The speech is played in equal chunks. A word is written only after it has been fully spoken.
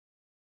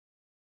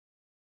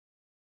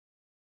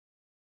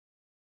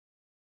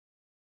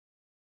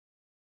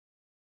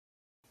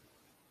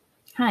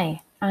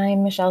Hi,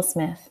 I'm Michele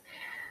Smith.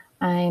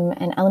 I'm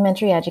an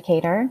elementary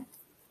educator.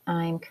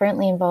 I'm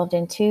currently involved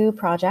in two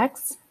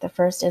projects. The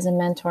first is a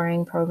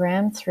mentoring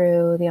program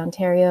through the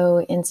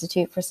Ontario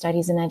Institute for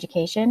Studies in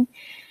Education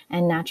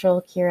and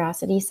Natural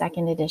Curiosity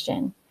Second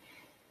Edition.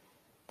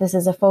 This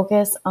is a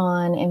focus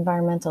on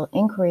environmental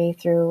inquiry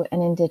through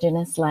an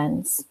Indigenous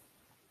lens.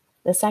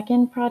 The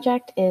second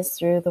project is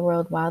through the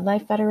World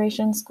Wildlife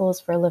Federation Schools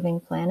for a Living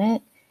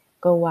Planet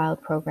Go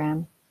Wild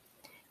program.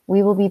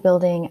 We will be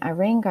building a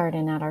rain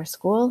garden at our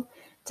school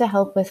to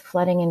help with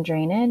flooding and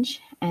drainage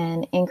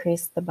and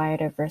increase the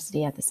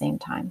biodiversity at the same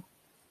time.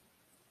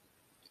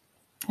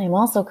 I'm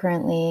also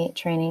currently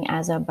training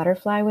as a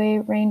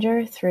butterflyway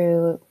ranger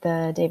through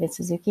the David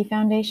Suzuki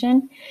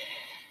Foundation,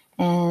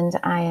 and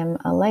I am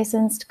a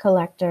licensed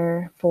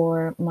collector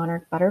for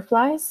Monarch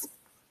butterflies.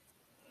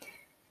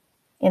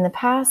 In the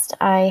past,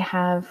 I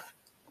have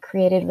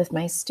created with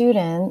my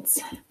students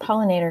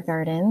pollinator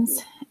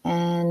gardens,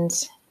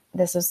 and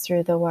this is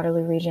through the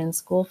Waterloo Region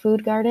School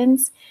Food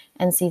Gardens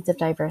and Seeds of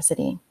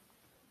Diversity.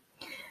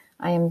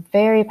 I am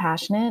very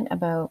passionate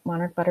about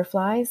monarch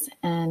butterflies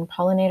and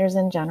pollinators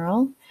in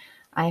general.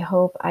 I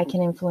hope I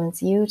can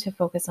influence you to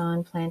focus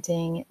on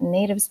planting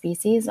native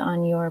species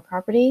on your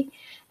property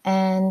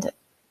and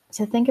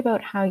to think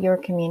about how your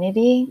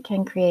community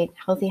can create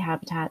healthy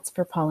habitats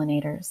for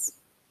pollinators.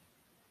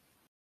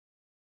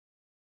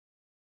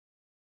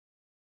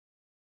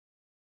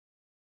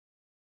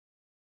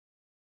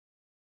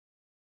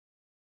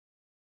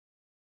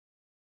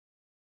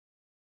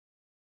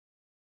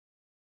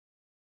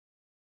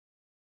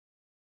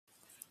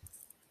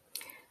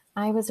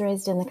 I was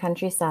raised in the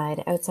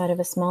countryside outside of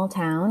a small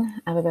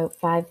town of about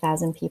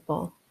 5,000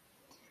 people.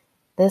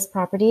 This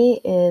property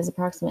is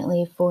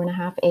approximately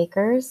 4.5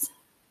 acres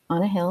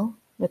on a hill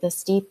with a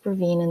steep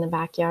ravine in the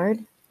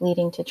backyard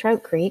leading to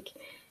Trout Creek,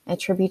 a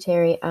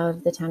tributary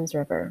of the Thames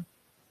River.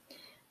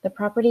 The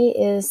property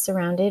is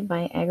surrounded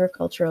by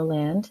agricultural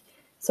land,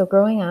 so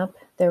growing up,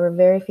 there were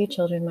very few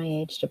children my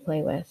age to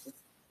play with.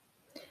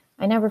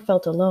 I never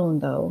felt alone,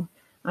 though.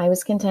 I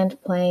was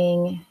content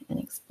playing and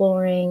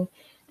exploring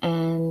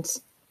and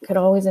could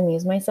always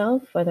amuse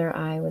myself, whether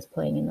I was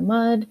playing in the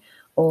mud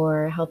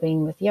or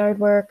helping with yard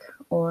work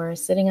or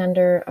sitting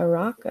under a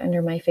rock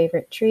under my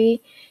favorite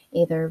tree,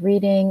 either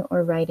reading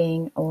or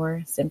writing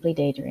or simply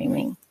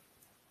daydreaming.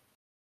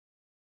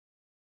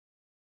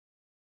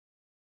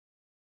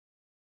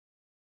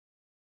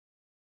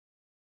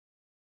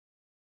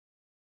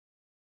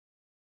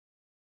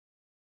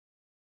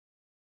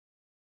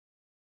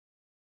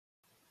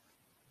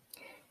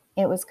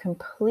 It was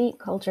complete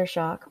culture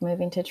shock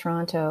moving to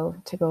Toronto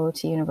to go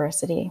to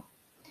university.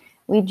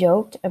 We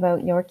joked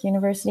about York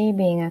University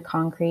being a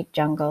concrete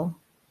jungle.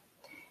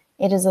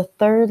 It is the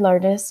third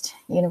largest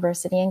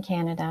university in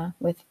Canada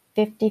with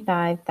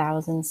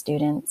 55,000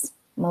 students,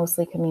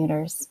 mostly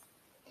commuters.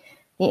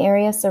 The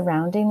area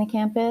surrounding the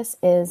campus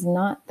is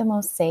not the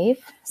most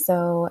safe,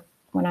 so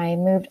when I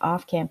moved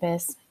off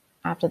campus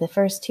after the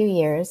first 2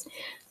 years,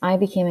 I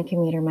became a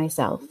commuter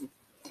myself.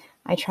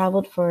 I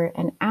traveled for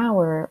an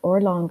hour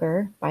or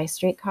longer by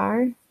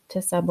streetcar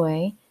to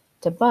subway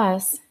to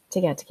bus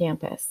to get to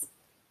campus.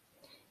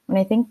 When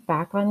I think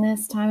back on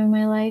this time in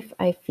my life,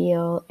 I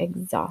feel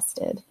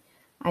exhausted.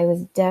 I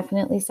was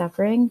definitely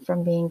suffering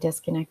from being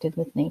disconnected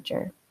with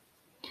nature.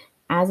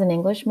 As an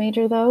English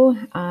major, though,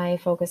 I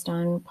focused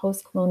on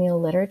post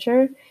colonial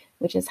literature,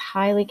 which is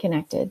highly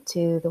connected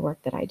to the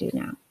work that I do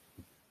now.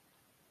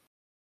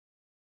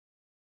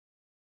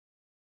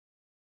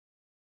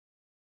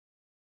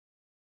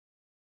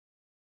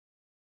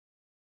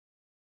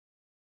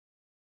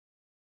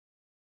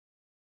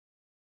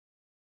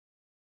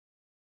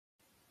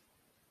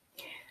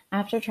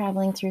 After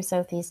traveling through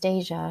Southeast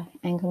Asia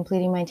and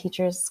completing my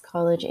teacher's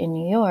college in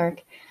New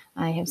York,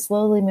 I have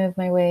slowly moved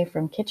my way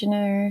from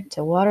Kitchener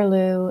to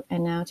Waterloo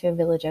and now to a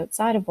village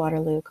outside of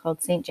Waterloo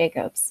called St.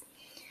 Jacobs.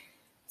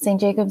 St.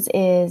 Jacobs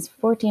is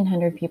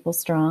 1,400 people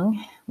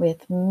strong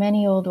with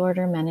many old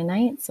order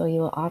Mennonites, so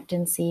you will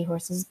often see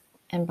horses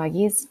and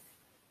buggies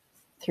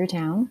through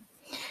town.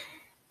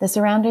 The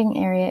surrounding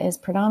area is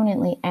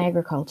predominantly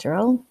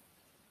agricultural.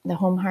 The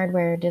Home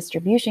Hardware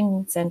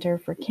Distribution Centre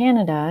for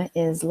Canada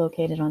is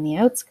located on the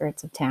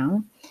outskirts of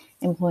town,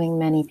 employing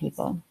many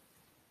people.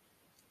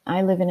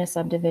 I live in a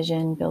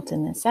subdivision built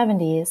in the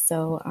 70s,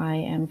 so I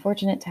am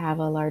fortunate to have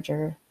a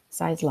larger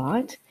size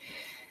lot.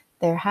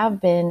 There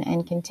have been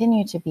and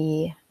continue to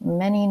be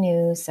many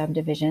new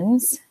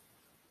subdivisions,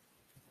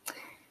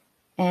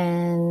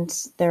 and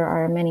there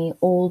are many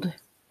old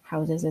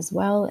houses as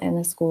well, and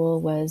the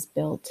school was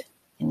built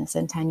in the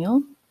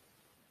centennial.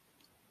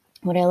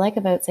 What I like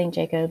about St.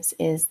 Jacobs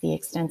is the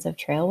extensive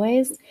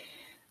trailways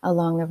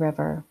along the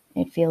river.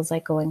 It feels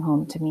like going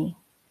home to me.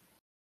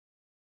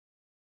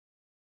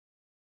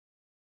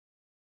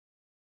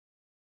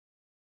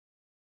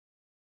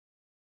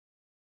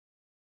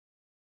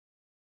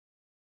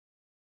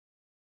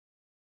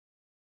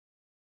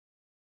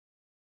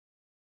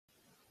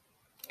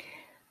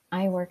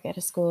 I work at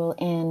a school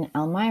in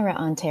Elmira,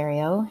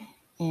 Ontario,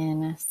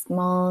 in a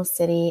small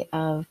city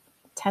of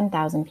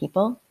 10,000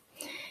 people.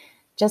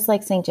 Just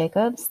like St.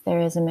 Jacobs, there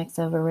is a mix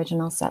of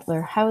original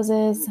settler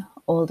houses,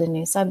 old and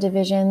new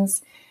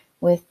subdivisions,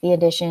 with the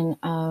addition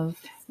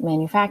of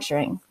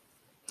manufacturing.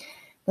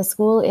 The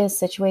school is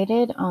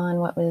situated on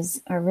what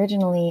was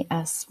originally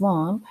a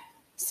swamp,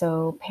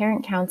 so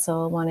Parent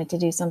Council wanted to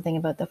do something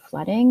about the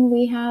flooding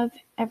we have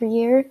every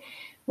year,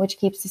 which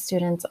keeps the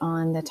students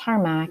on the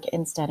tarmac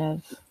instead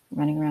of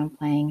running around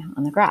playing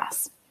on the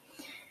grass.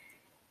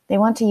 They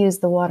want to use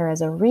the water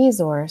as a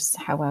resource,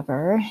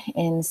 however,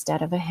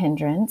 instead of a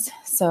hindrance,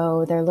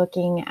 so they're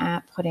looking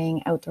at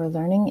putting outdoor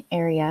learning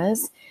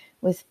areas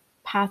with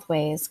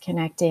pathways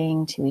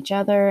connecting to each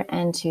other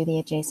and to the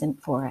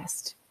adjacent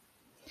forest.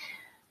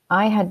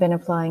 I had been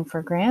applying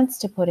for grants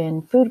to put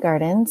in food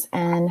gardens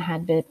and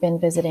had been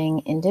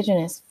visiting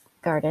Indigenous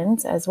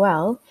gardens as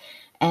well.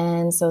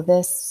 And so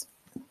this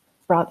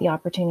brought the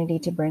opportunity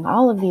to bring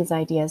all of these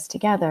ideas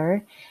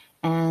together.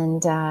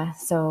 And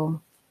so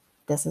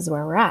this is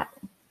where we're at.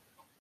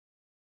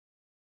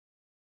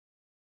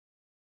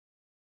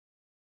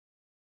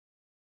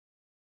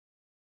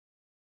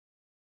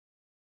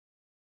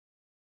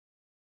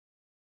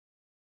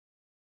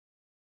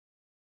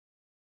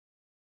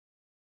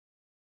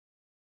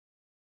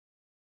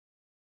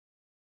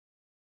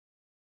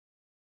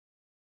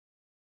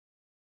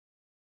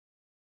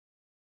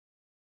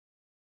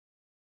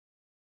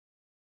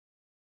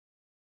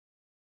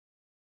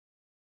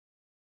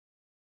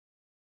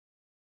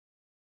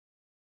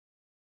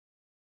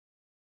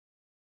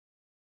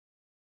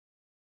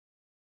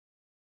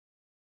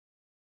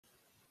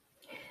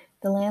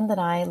 The land that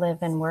I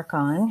live and work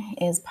on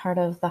is part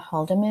of the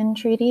Haldeman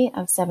Treaty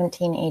of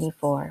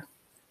 1784.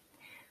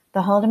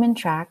 The Haldeman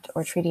Tract,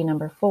 or Treaty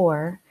Number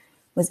 4,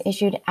 was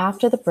issued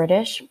after the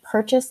British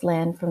purchased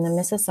land from the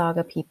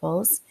Mississauga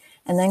peoples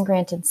and then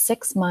granted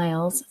 6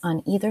 miles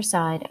on either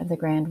side of the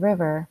Grand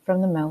River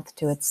from the mouth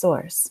to its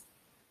source.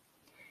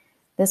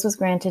 This was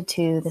granted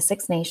to the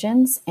Six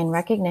Nations in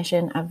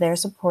recognition of their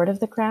support of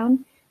the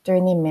Crown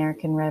during the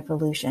American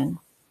Revolution.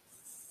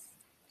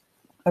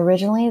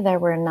 Originally, there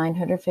were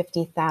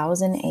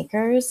 950,000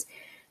 acres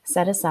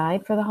set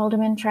aside for the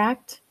Haldeman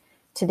Tract.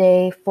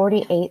 Today,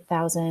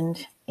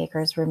 48,000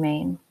 acres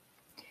remain.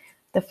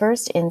 The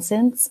first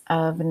instance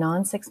of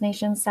non-Six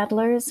Nations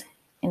settlers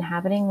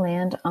inhabiting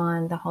land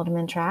on the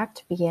Haldeman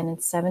Tract began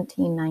in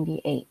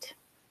 1798.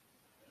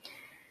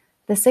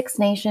 The Six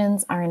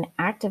Nations are in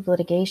active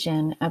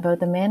litigation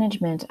about the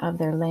management of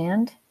their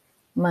land,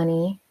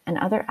 money, and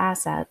other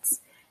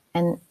assets,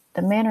 and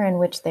the manner in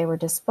which they were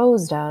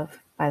disposed of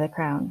by the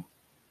Crown.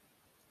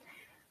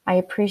 I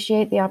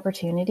appreciate the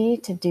opportunity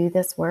to do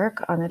this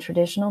work on the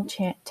traditional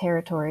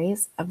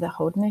territories of the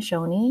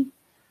Haudenosaunee,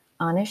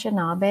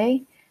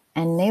 Anishinaabe,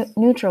 and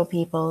neutral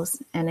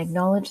peoples, and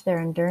acknowledge their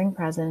enduring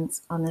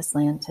presence on this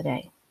land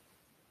today.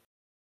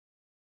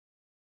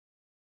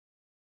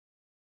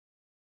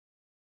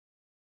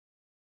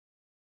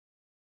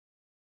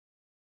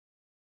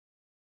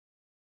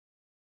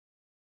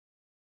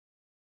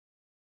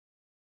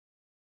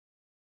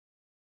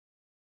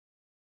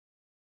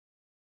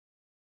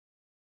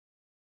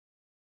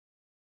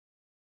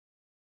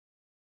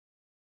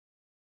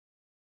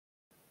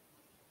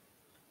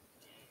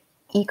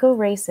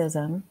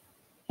 Eco-racism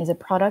is a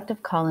product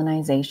of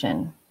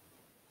colonization,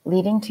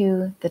 leading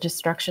to the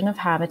destruction of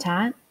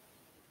habitat,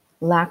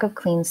 lack of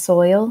clean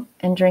soil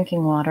and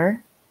drinking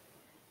water,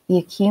 the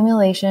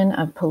accumulation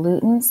of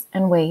pollutants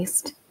and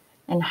waste,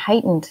 and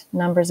heightened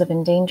numbers of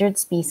endangered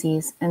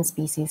species and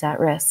species at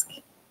risk.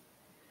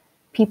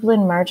 People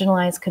in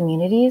marginalized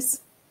communities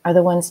are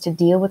the ones to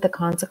deal with the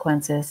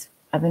consequences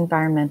of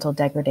environmental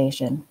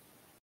degradation.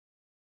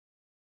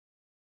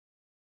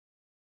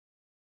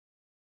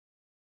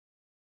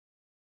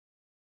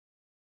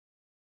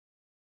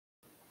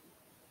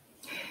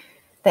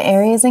 The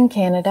areas in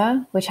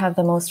Canada which have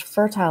the most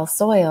fertile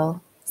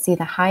soil see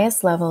the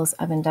highest levels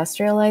of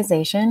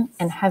industrialization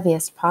and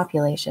heaviest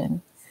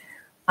population.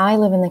 I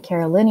live in the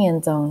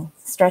Carolinian Zone,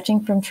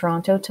 stretching from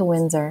Toronto to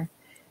Windsor,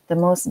 the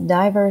most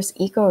diverse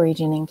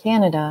ecoregion in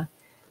Canada,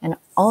 and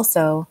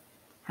also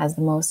has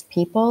the most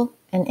people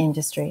and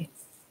industry.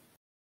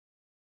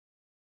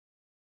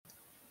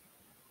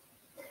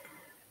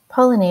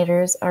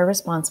 Pollinators are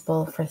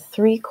responsible for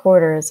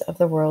 3/4 of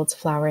the world's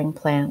flowering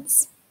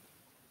plants.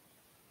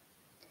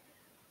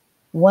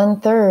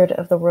 1/3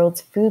 of the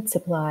world's food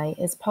supply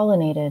is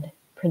pollinated,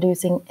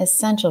 producing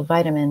essential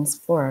vitamins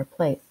for our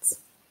plates.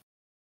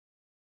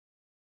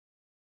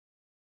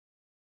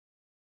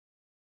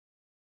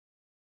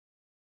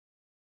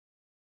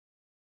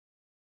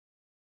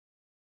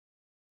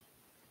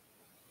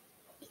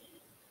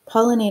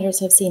 Pollinators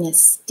have seen a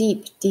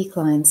steep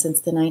decline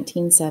since the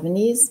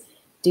 1970s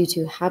due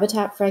to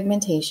habitat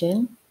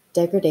fragmentation,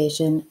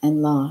 degradation,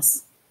 and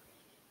loss.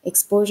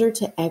 Exposure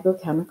to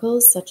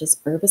agrochemicals such as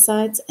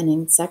herbicides and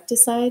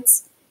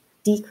insecticides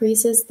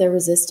decreases their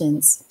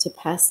resistance to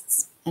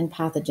pests and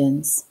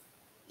pathogens.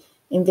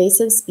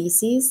 Invasive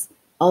species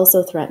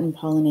also threaten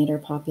pollinator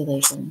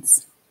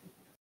populations.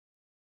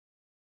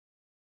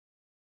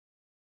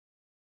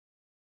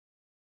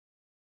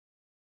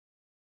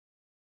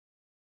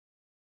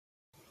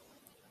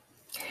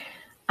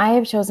 I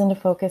have chosen to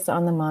focus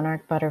on the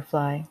monarch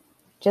butterfly,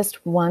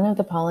 just one of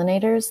the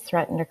pollinators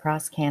threatened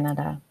across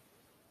Canada.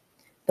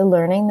 The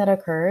learning that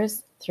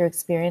occurs through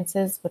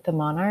experiences with the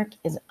monarch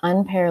is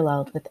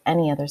unparalleled with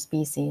any other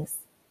species.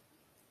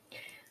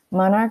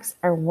 Monarchs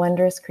are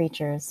wondrous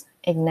creatures,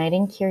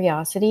 igniting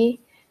curiosity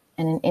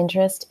and an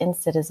interest in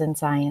citizen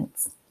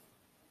science.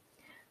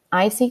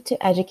 I seek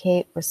to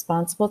educate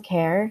responsible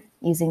care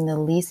using the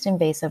least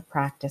invasive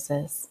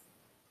practices.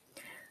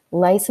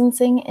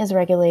 Licensing is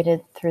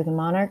regulated through the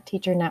Monarch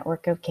Teacher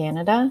Network of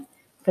Canada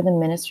for the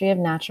Ministry of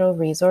Natural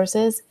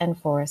Resources and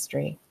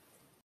Forestry.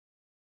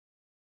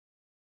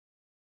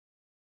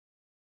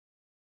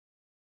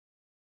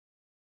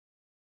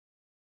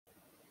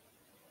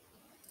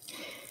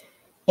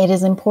 It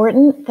is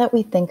important that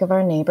we think of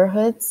our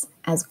neighborhoods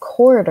as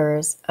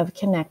corridors of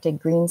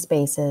connected green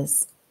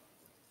spaces.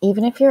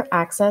 Even if your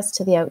access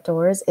to the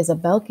outdoors is a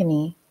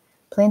balcony,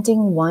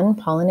 planting one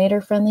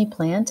pollinator-friendly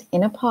plant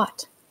in a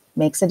pot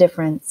makes a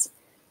difference.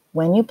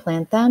 When you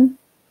plant them,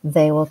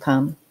 they will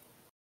come.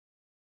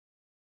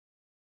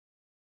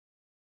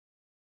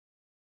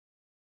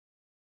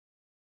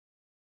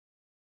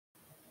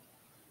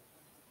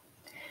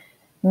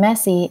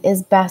 Messy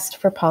is best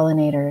for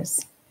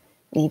pollinators.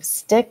 Leave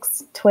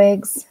sticks,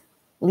 twigs,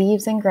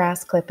 leaves, and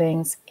grass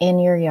clippings in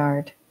your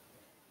yard.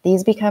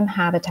 These become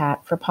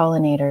habitat for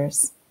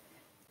pollinators.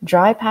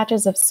 Dry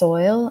patches of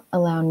soil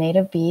allow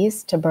native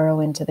bees to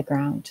burrow into the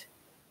ground.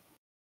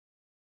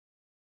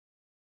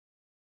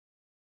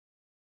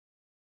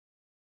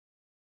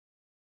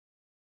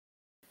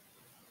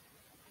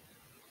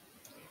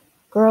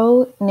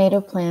 Grow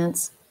native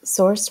plants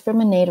sourced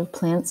from a native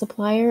plant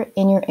supplier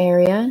in your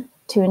area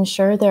to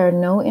ensure there are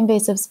no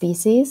invasive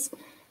species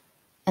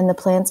and the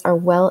plants are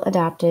well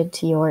adapted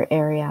to your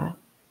area.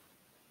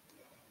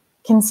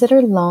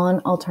 Consider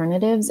lawn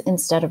alternatives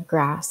instead of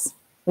grass,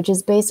 which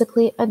is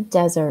basically a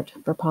desert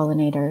for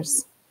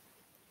pollinators.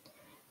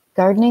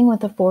 Gardening with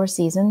the 4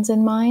 seasons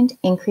in mind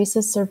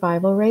increases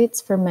survival rates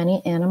for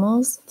many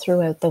animals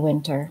throughout the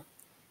winter.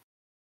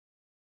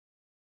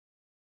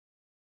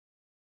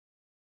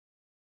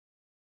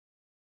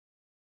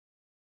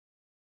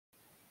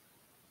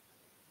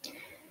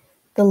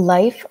 The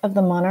life of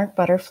the monarch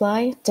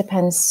butterfly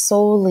depends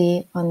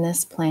solely on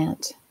this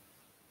plant.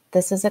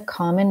 This is a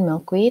common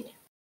milkweed.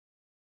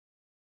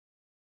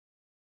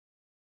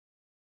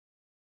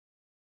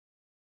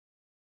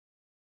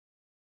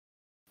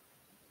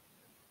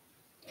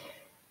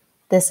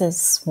 This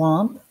is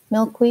swamp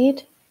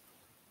milkweed.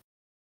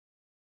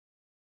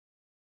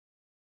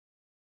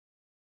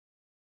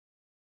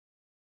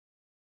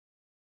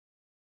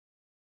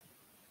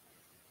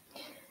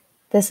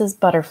 This is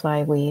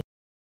butterflyway.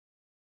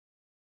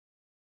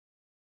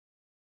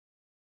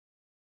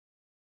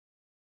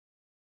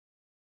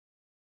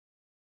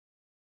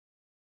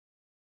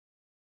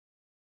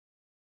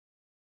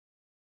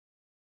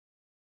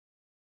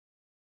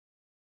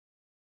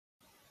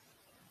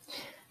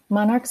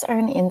 Monarchs are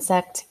an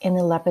insect in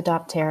the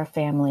Lepidoptera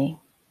family.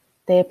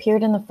 They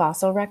appeared in the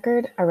fossil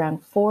record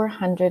around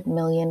 400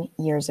 million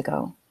years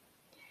ago.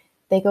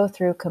 They go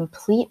through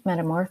complete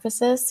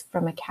metamorphosis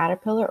from a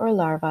caterpillar or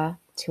larva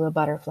to a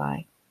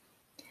butterfly.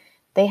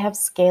 They have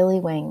scaly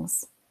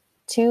wings,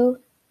 2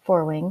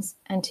 forewings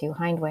and 2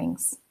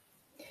 hindwings.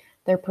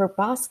 Their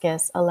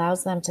proboscis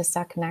allows them to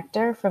suck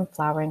nectar from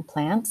flowering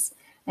plants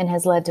and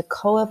has led to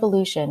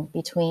coevolution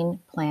between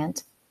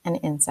plant and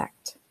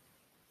insect.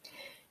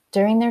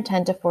 During their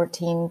 10 to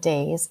 14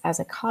 days as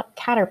a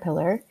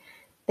caterpillar,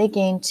 they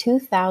gain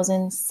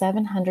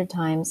 2,700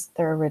 times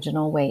their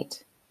original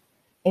weight.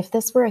 If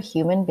this were a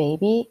human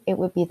baby, it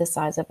would be the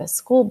size of a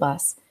school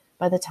bus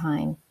by the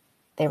time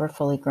they were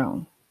fully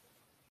grown.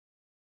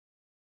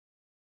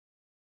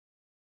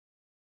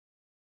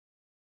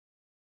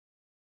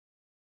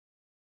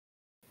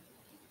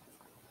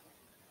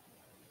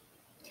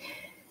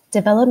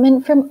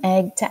 Development from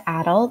egg to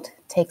adult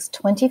takes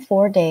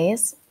 24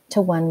 days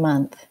to 1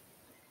 month.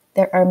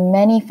 There are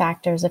many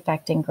factors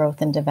affecting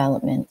growth and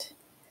development.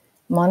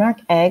 Monarch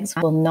eggs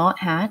will not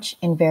hatch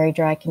in very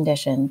dry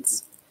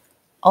conditions.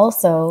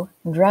 Also,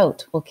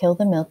 drought will kill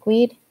the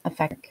milkweed,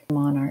 affecting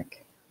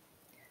monarch.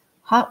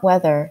 Hot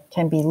weather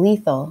can be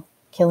lethal,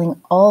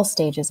 killing all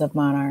stages of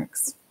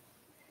monarchs.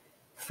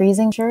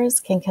 Freezing temperatures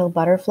can kill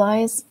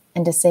butterflies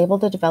and disable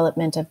the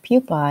development of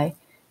pupae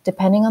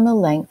depending on the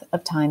length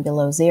of time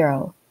below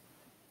zero.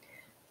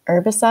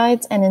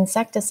 Herbicides and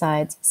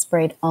insecticides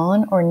sprayed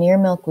on or near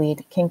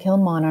milkweed can kill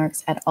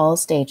monarchs at all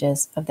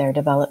stages of their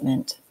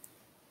development.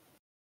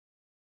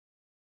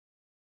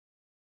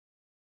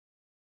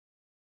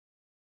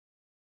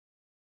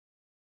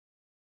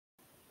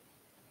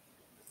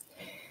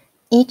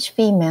 Each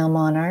female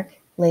monarch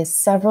lays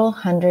several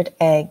hundred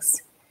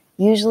eggs,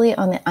 usually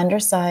on the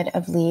underside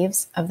of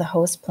leaves of the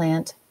host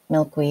plant,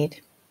 milkweed.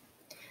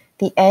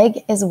 The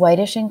egg is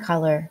whitish in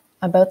color,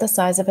 about the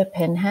size of a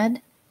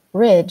pinhead,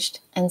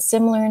 ridged, and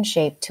similar in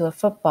shape to a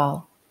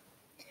football.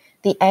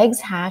 The eggs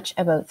hatch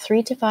about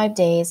 3 to 5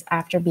 days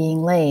after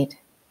being laid.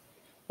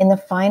 In the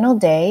final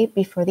day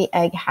before the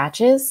egg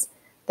hatches,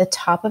 the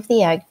top of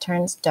the egg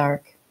turns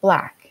dark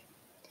black.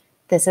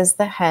 This is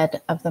the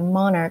head of the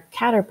monarch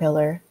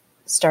caterpillar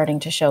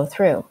starting to show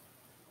through.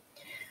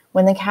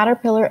 When the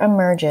caterpillar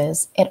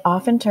emerges, it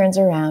often turns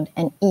around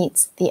and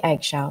eats the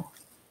eggshell.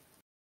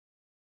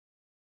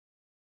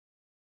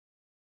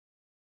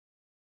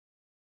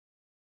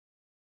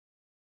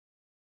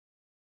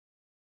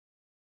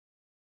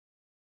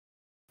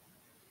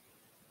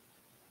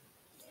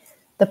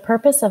 The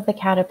purpose of the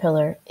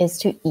caterpillar is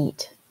to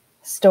eat,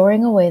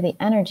 storing away the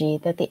energy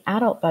that the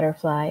adult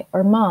butterfly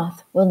or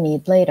moth will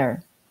need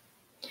later.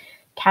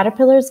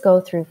 Caterpillars go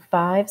through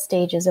 5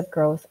 stages of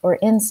growth or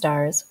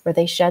instars where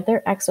they shed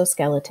their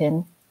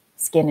exoskeleton,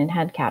 skin and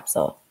head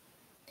capsule.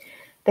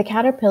 The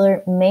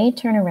caterpillar may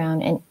turn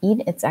around and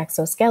eat its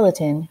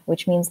exoskeleton,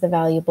 which means the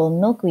valuable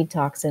milkweed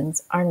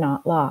toxins are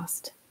not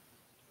lost.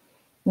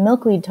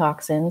 Milkweed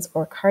toxins,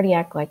 or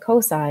cardiac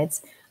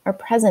glycosides, are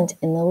present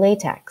in the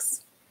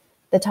latex.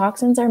 The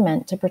toxins are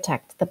meant to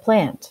protect the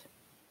plant.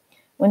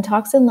 When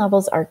toxin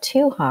levels are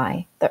too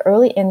high, the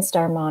early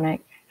instar monarch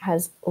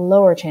has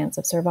lower chance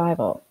of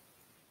survival.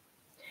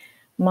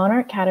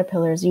 Monarch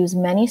caterpillars use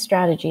many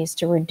strategies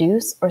to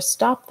reduce or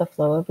stop the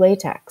flow of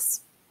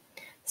latex.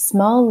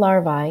 Small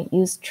larvae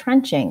use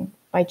trenching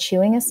by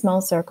chewing a small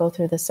circle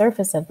through the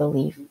surface of the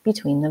leaf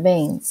between the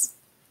veins.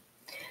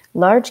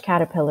 Large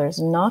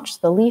caterpillars notch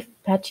the leaf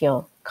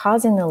petiole,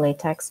 causing the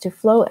latex to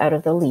flow out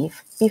of the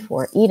leaf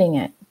before eating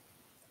it.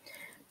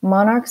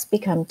 Monarchs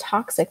become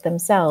toxic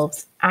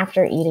themselves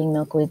after eating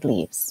milkweed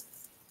leaves.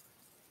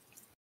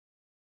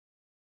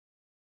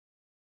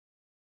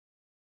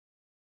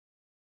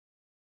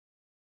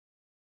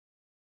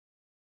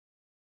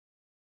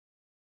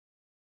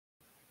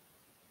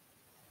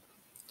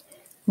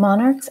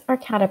 Monarchs are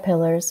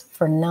caterpillars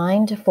for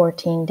 9 to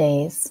 14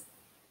 days.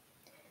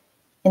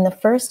 In the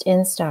first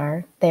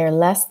instar, they are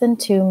less than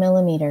 2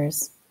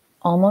 millimeters,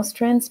 almost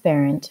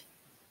transparent,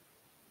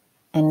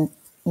 and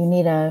you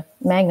need a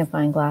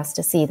magnifying glass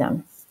to see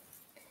them.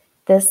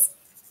 This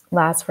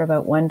lasts for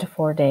about 1 to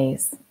 4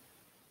 days.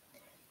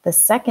 The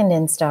second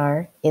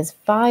instar is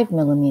 5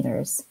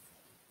 millimeters.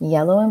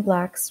 Yellow and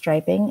black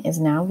striping is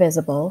now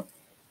visible,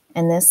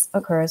 and this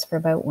occurs for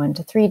about 1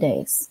 to 3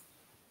 days.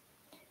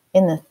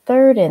 In the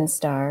third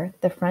instar,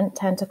 the front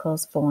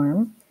tentacles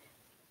form.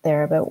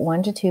 They're about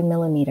 1 to 2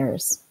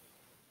 millimeters.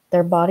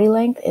 Their body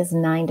length is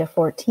 9 to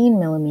 14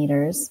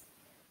 millimeters.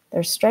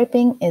 Their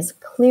striping is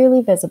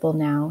clearly visible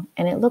now,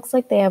 and it looks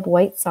like they have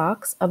white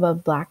socks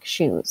above black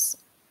shoes.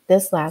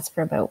 This lasts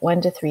for about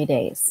 1 to 3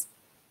 days.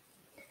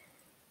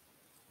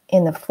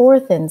 In the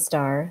fourth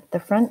instar, the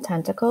front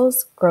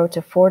tentacles grow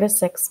to 4 to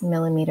 6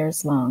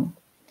 millimeters long.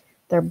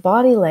 Their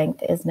body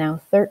length is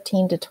now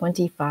 13 to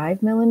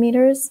 25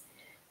 millimeters.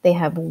 They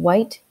have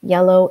white,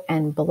 yellow,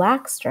 and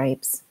black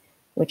stripes,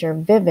 which are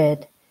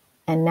vivid,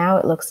 and now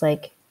it looks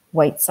like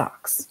white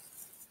socks.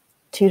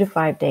 2 to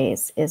 5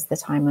 days is the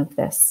time of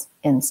this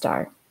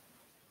instar.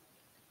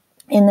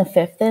 In the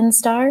fifth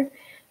instar,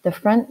 the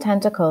front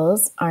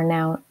tentacles are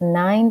now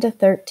 9 to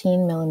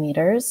 13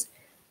 millimeters.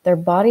 Their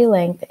body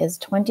length is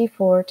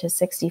 24 to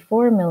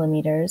 64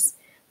 millimeters.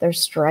 Their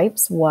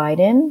stripes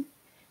widen,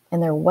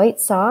 and their white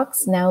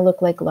socks now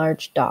look like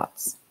large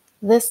dots.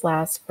 This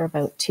lasts for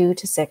about 2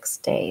 to 6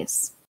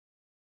 days.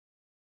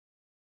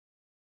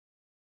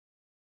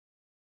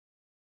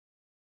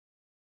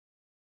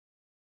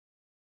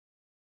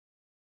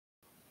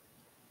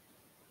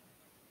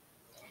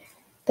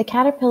 The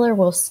caterpillar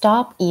will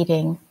stop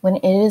eating when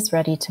it is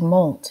ready to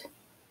molt.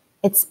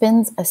 It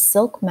spins a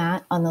silk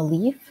mat on the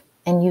leaf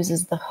and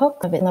uses the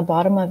hook of it in the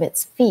bottom of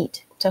its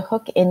feet to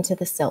hook into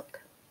the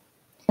silk.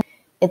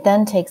 It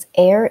then takes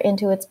air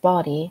into its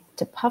body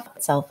to puff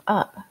itself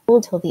up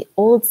until the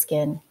old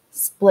skin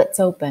splits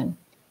open.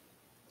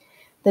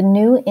 The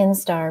new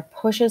instar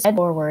pushes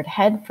forward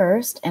head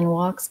first and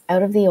walks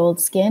out of the old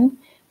skin,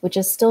 which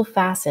is still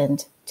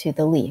fastened to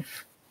the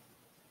leaf.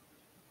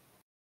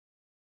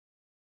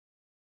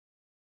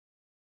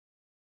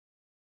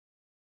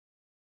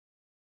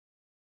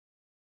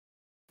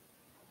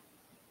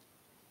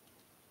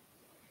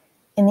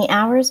 In the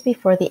hours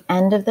before the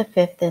end of the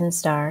fifth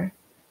instar,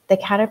 the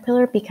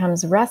caterpillar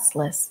becomes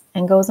restless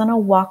and goes on a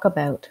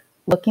walkabout,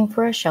 looking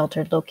for a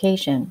sheltered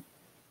location.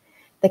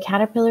 The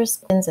caterpillar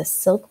spins a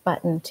silk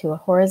button to a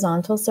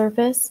horizontal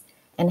surface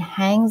and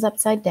hangs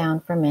upside down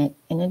from it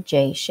in a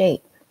J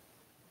shape.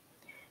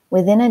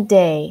 Within a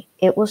day,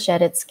 it will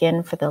shed its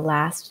skin for the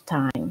last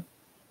time.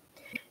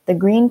 The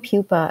green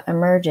pupa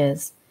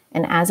emerges,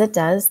 and as it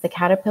does, the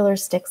caterpillar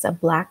sticks a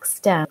black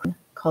stem,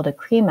 called a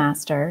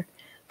cremaster,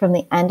 from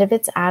the end of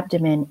its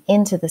abdomen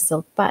into the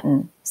silk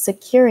button,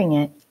 securing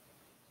it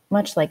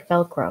much like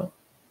Velcro.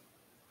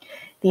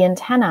 The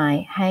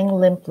antennae hang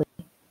limply.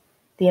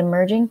 The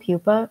emerging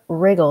pupa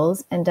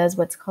wriggles and does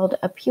what's called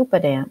a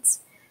pupa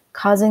dance,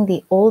 causing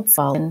the old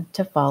skin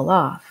to fall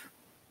off.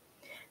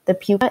 The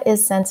pupa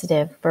is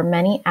sensitive for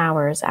many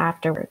hours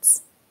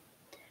afterwards.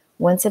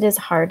 Once it is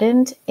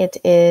hardened, it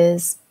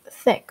is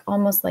thick,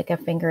 almost like a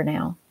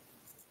fingernail.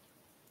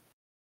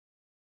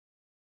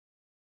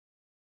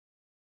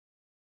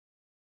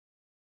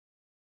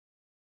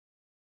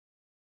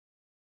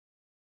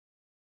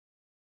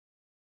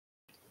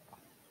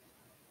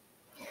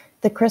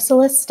 The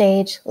chrysalis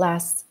stage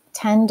lasts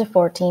 10 to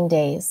 14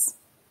 days.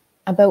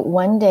 About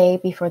 1 day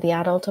before the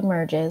adult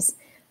emerges,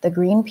 the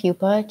green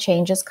pupa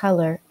changes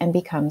color and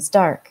becomes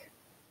dark.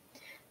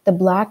 The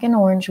black and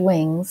orange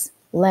wings,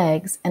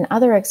 legs, and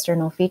other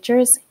external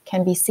features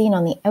can be seen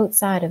on the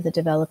outside of the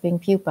developing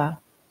pupa.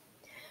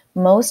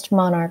 Most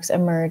monarchs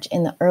emerge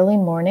in the early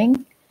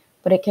morning,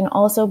 but it can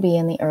also be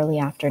in the early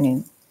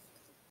afternoon.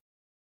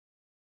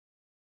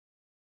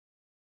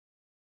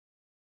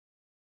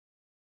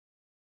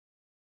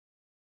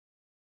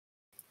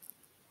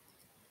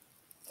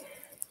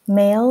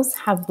 Males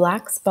have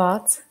black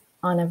spots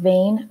on a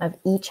vein of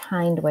each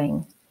hind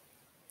wing.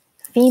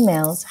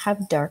 Females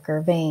have darker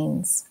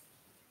veins.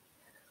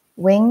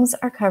 Wings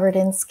are covered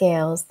in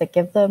scales that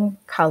give them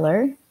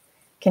color,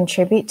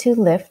 contribute to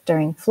lift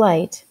during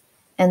flight,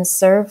 and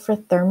serve for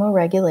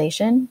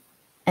thermoregulation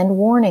and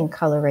warning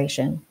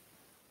coloration.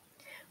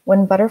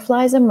 When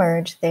butterflies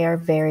emerge, they are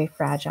very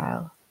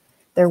fragile.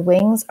 Their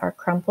wings are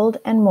crumpled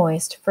and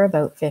moist for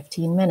about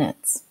 15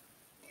 minutes.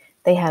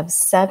 They have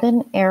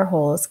 7 air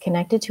holes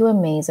connected to a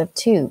maze of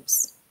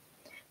tubes.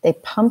 They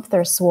pump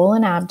their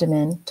swollen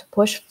abdomen to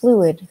push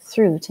fluid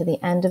through to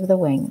the end of the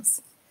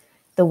wings.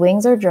 The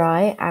wings are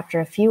dry after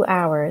a few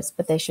hours,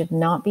 but they should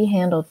not be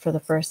handled for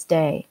the first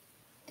day.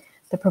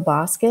 The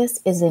proboscis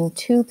is in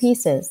 2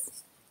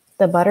 pieces.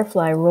 The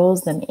butterfly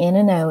rolls them in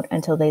and out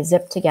until they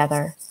zip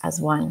together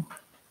as one.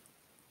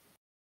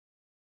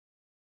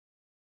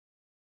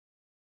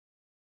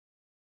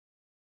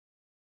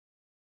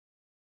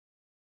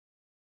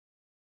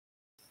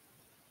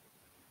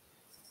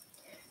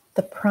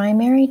 The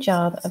primary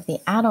job of the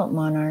adult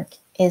monarch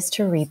is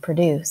to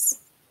reproduce.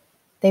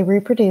 They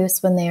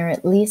reproduce when they are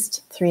at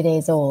least 3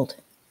 days old.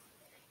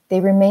 They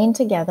remain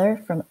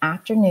together from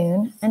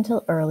afternoon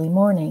until early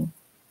morning.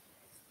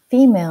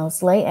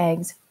 Females lay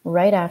eggs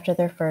right after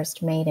their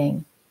first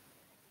mating.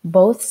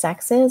 Both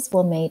sexes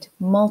will mate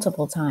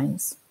multiple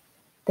times.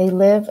 They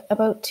live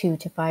about 2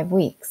 to 5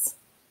 weeks.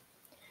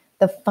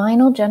 The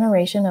final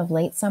generation of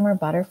late summer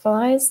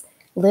butterflies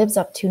lives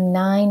up to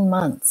 9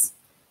 months.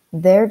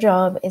 Their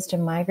job is to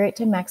migrate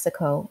to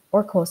Mexico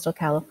or coastal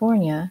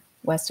California,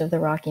 west of the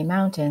Rocky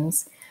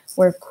Mountains,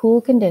 where cool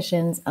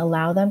conditions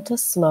allow them to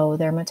slow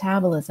their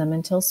metabolism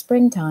until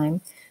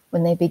springtime,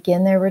 when they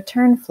begin their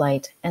return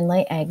flight and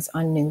lay eggs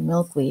on new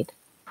milkweed.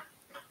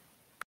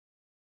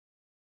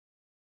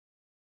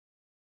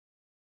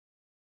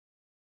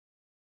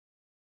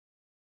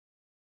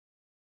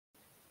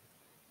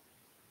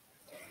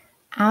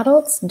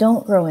 Adults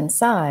don't grow in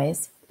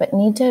size, but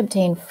need to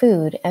obtain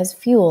food as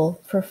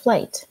fuel for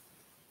flight.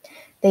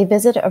 They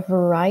visit a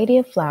variety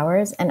of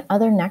flowers and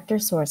other nectar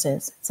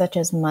sources, such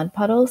as mud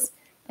puddles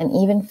and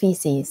even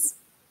feces.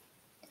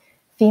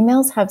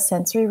 Females have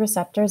sensory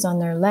receptors on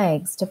their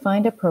legs to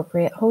find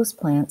appropriate host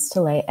plants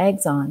to lay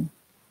eggs on.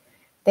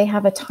 They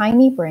have a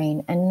tiny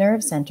brain and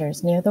nerve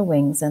centers near the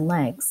wings and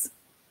legs.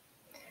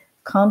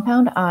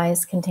 Compound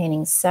eyes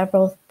containing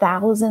several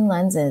thousand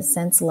lenses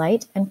sense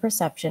light and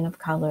perception of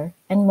color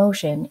and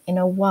motion in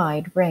a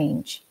wide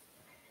range.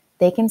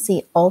 They can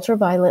see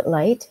ultraviolet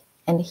light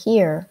and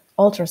hear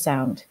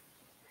ultrasound.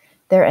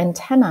 Their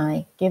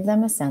antennae give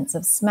them a sense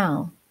of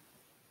smell.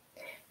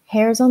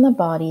 Hairs on the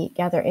body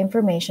gather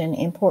information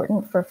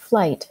important for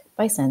flight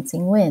by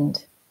sensing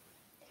wind.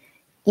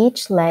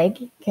 Each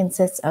leg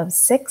consists of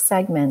 6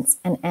 segments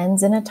and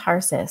ends in a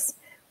tarsus,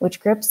 which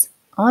grips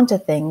onto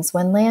things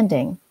when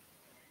landing.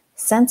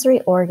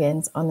 Sensory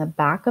organs on the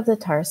back of the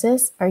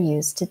tarsus are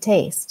used to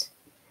taste.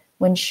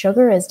 When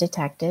sugar is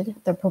detected,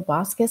 the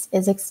proboscis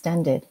is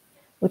extended,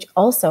 which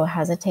also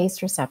has a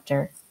taste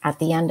receptor at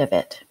the end of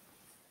it.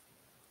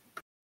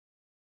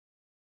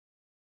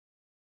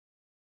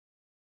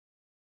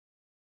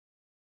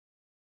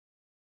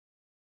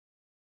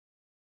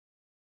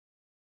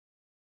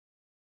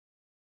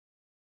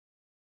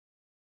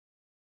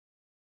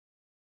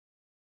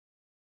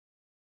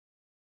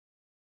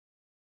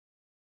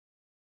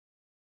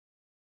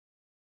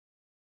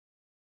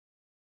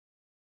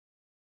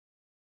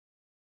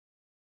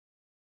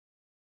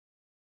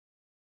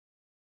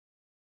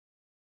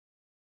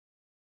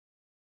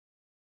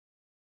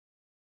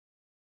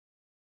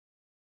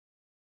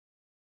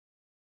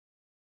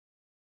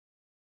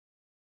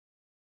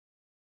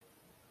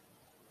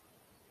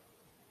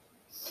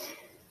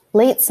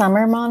 Late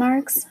summer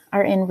monarchs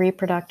are in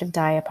reproductive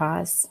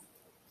diapause.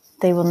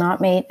 They will not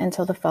mate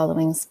until the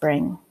following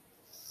spring.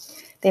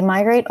 They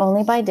migrate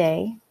only by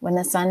day when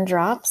the sun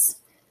drops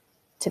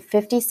to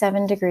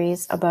 57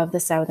 degrees above the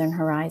southern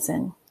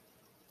horizon.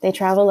 They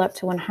travel up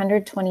to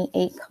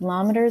 128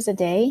 kilometers a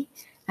day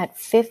at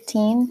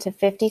 15 to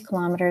 50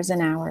 kilometers an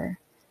hour,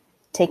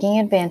 taking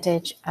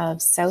advantage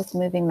of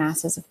south-moving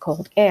masses of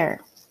cold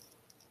air.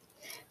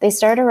 They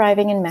start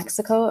arriving in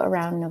Mexico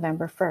around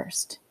November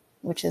 1st,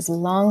 which is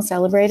long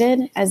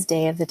celebrated as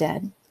Day of the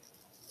Dead.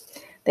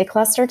 They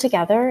cluster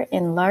together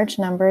in large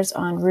numbers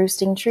on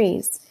roosting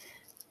trees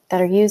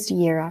that are used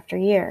year after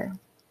year.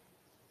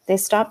 They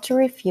stop to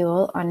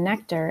refuel on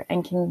nectar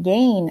and can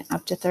gain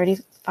up to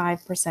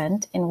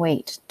 35% in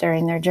weight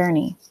during their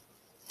journey.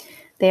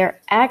 They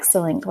are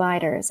excellent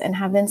gliders and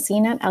have been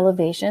seen at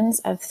elevations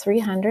of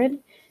 300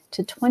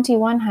 to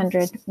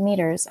 2,100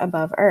 meters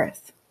above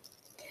Earth.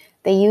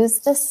 They use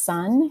the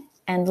sun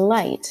and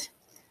light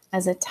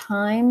as a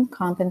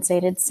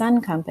time-compensated sun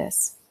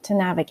compass to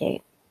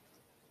navigate.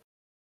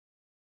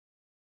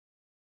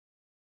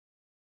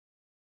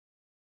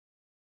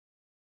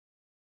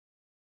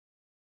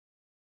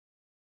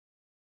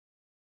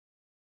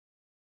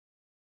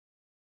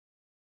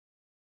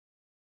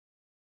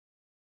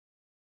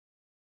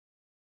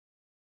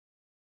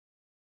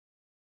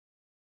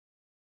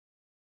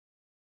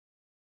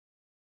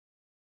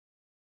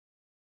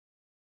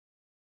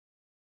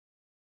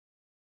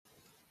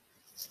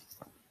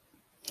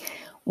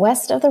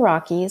 West of the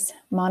Rockies,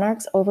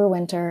 monarchs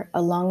overwinter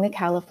along the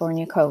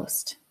California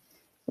coast,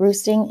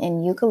 roosting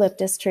in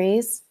eucalyptus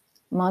trees,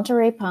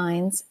 Monterey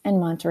pines, and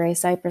Monterey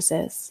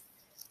cypresses.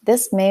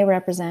 This may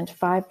represent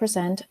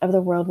 5% of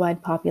the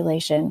worldwide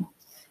population.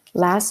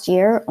 Last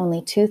year,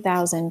 only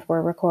 2,000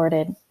 were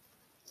recorded.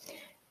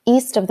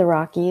 East of the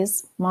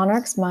Rockies,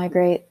 monarchs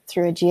migrate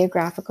through a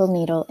geographical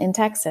needle in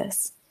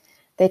Texas.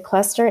 They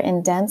cluster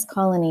in dense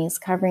colonies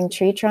covering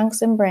tree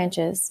trunks and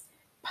branches,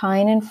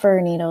 pine and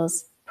fir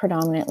needles,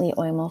 predominantly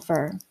oyamel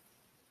fir.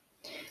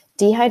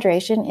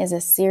 Dehydration is a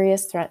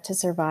serious threat to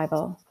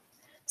survival,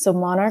 so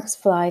monarchs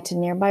fly to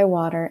nearby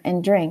water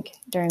and drink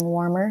during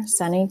warmer,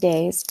 sunny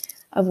days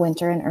of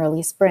winter and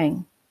early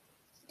spring.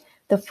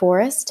 The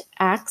forest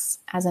acts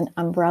as an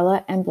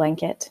umbrella and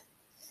blanket.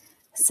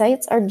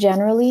 Sites are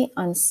generally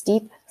on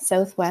steep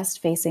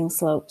southwest-facing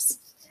slopes.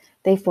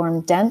 They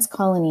form dense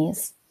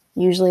colonies,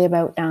 usually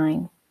about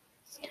 9.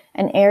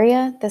 An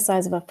area the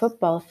size of a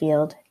football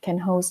field can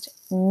host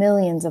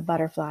millions of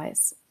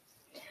butterflies.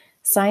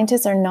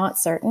 Scientists are not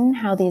certain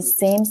how these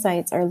same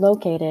sites are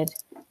located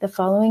the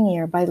following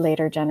year by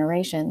later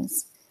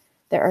generations.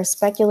 There are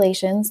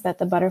speculations that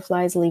the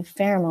butterflies leave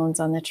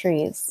pheromones on the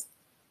trees.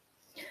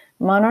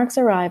 Monarchs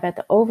arrive at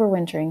the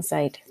overwintering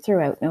site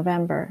throughout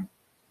November.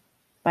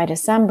 By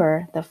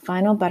December, the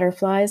final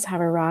butterflies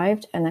have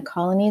arrived and the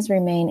colonies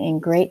remain in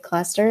great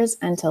clusters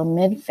until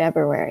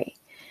mid-February,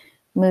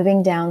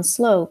 moving down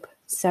slope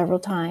several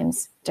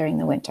times during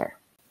the winter.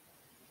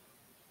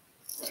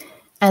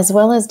 As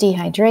well as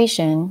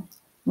dehydration,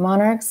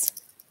 monarchs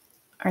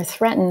are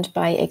threatened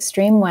by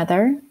extreme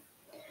weather,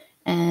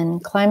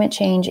 and climate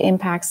change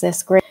impacts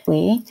this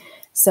greatly.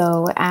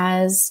 So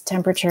as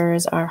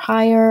temperatures are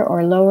higher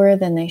or lower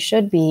than they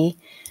should be,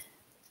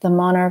 the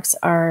monarchs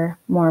are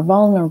more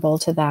vulnerable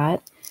to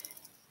that.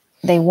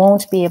 They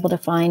won't be able to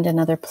find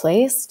another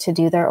place to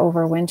do their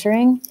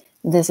overwintering.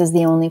 This is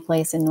the only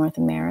place in North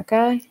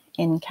America,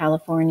 in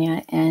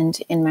California and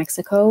in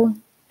Mexico,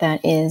 that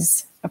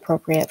is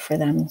appropriate for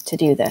them to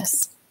do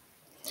this.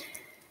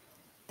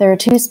 There are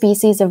 2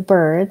 species of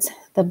birds,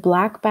 the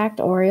black-backed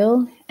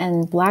oriole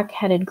and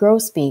black-headed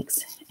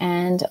grosbeaks,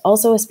 and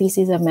also a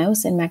species of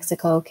mouse in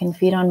Mexico can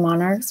feed on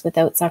monarchs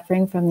without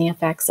suffering from the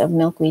effects of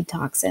milkweed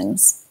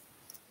toxins.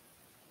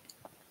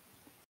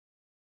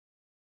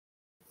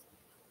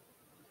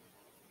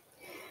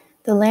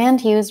 The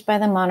land used by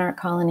the monarch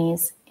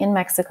colonies in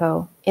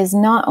Mexico is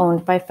not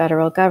owned by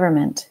federal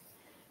government.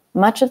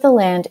 Much of the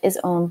land is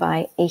owned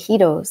by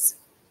ejidos,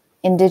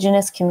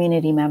 indigenous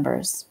community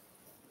members.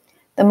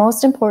 The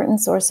most important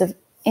source of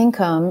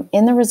income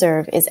in the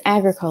reserve is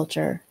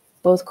agriculture,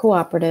 both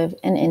cooperative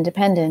and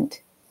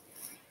independent.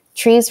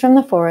 Trees from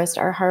the forest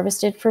are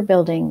harvested for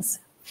buildings,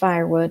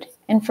 firewood,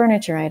 and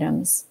furniture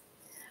items.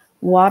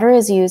 Water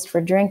is used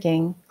for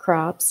drinking,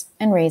 crops,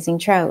 and raising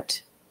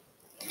trout.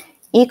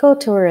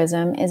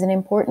 Ecotourism is an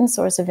important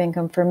source of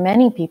income for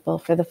many people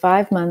for the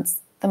 5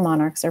 months the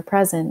monarchs are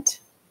present.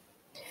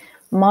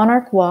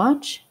 Monarch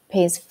Watch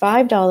pays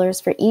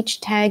 $5 for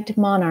each tagged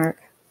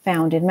monarch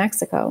found in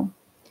Mexico.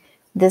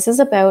 This is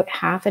about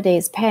half a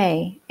day's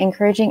pay,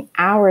 encouraging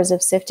hours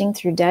of sifting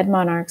through dead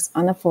monarchs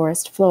on the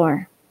forest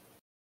floor.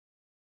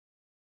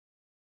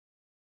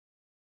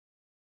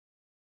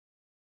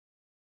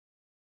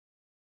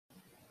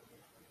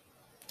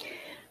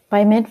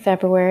 By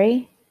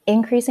mid-February,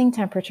 increasing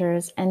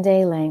temperatures and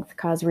day length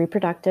cause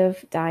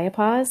reproductive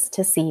diapause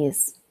to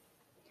cease.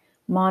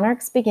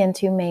 Monarchs begin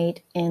to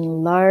mate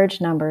in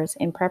large numbers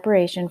in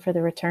preparation for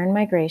the return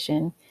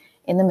migration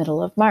in the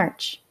middle of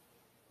March.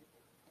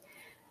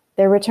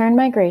 Their return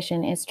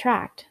migration is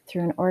tracked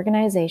through an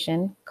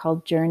organization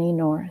called Journey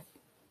North.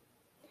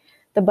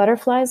 The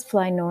butterflies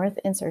fly north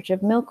in search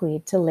of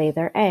milkweed to lay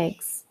their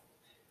eggs.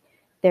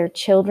 Their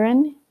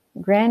children,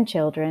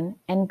 grandchildren,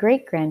 and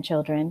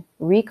great-grandchildren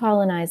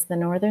recolonize the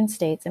northern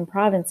states and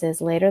provinces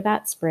later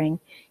that spring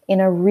in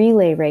a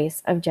relay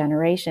race of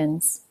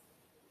generations.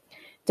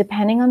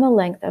 Depending on the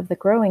length of the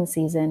growing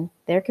season,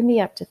 there can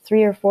be up to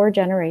 3 or 4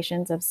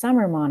 generations of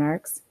summer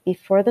monarchs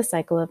before the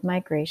cycle of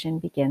migration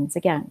begins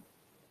again.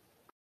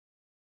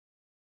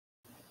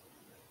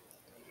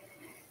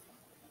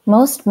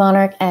 Most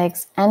monarch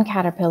eggs and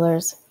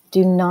caterpillars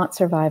do not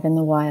survive in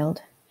the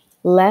wild.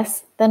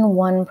 Less than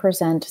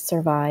 1%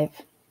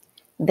 survive.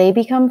 They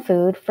become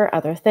food for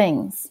other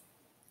things.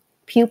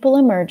 Pupil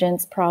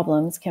emergence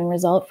problems can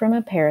result from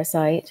a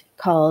parasite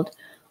called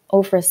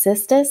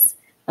Ophrysistis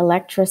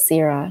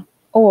electrocera,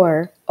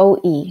 or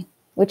OE,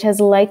 which has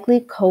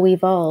likely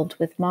co-evolved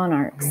with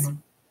monarchs.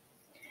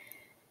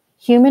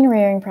 Human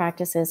rearing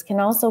practices can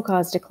also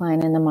cause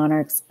decline in the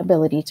monarch's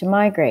ability to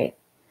migrate.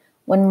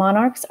 When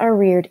monarchs are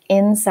reared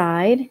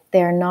inside,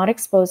 they are not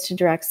exposed to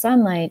direct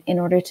sunlight in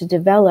order to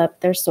develop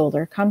their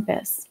solar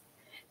compass.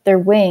 Their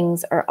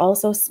wings are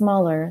also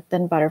smaller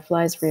than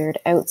butterflies reared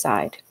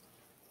outside.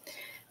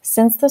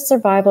 Since the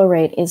survival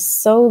rate is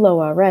so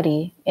low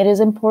already, it is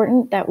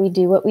important that we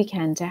do what we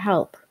can to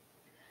help.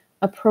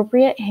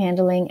 Appropriate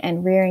handling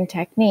and rearing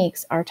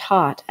techniques are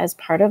taught as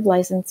part of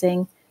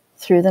licensing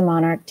through the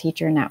Monarch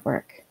Teacher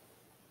Network.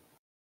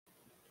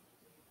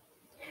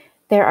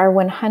 There are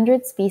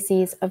 100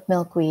 species of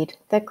milkweed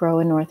that grow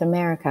in North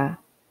America.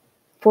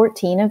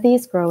 14 of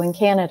these grow in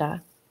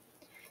Canada.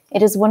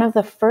 It is one of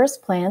the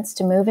first plants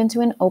to move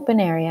into an open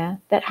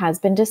area that has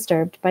been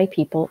disturbed by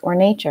people or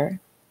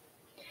nature.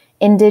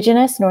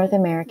 Indigenous North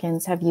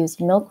Americans have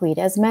used milkweed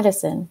as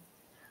medicine.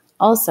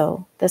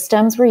 Also, the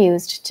stems were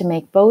used to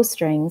make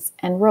bowstrings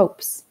and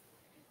ropes.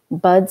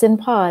 Buds and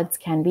pods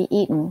can be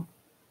eaten.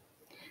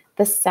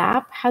 The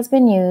sap has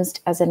been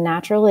used as a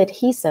natural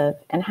adhesive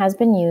and has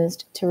been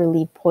used to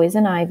relieve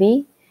poison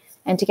ivy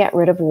and to get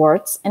rid of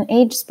warts and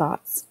age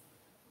spots.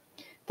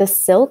 The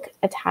silk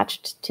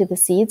attached to the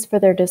seeds for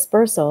their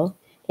dispersal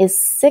is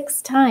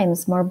 6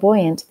 times more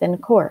buoyant than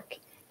cork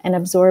and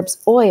absorbs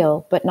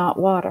oil but not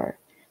water,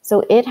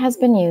 so it has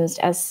been used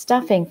as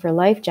stuffing for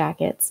life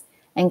jackets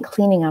and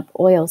cleaning up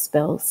oil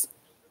spills.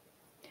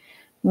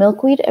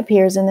 Milkweed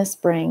appears in the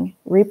spring,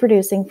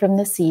 reproducing from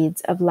the seeds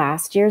of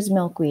last year's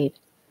milkweed,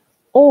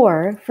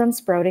 or from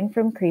sprouting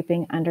from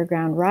creeping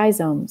underground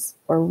rhizomes,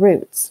 or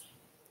roots.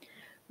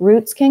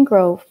 Roots can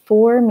grow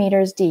 4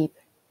 meters deep,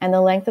 and the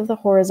length of the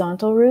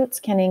horizontal roots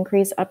can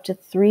increase up to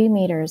 3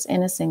 meters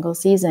in a single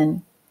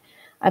season.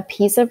 A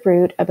piece of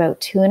root about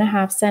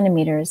 2.5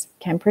 centimeters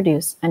can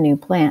produce a new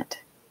plant.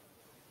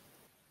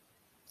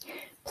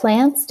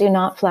 Plants do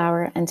not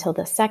flower until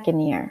the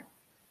second year.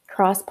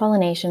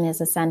 Cross-pollination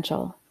is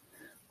essential.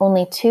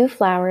 Only 2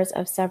 flowers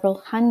of several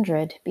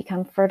hundred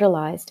become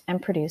fertilized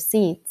and produce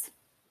seeds.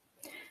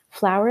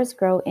 Flowers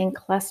grow in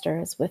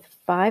clusters with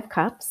 5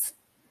 cups,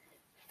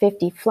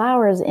 50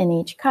 flowers in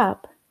each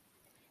cup,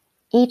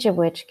 each of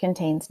which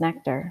contains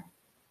nectar.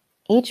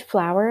 Each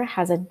flower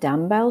has a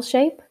dumbbell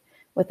shape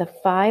with a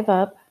 5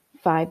 up,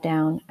 5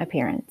 down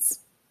appearance.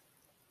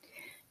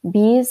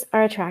 Bees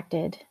are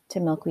attracted to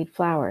milkweed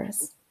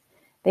flowers.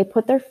 They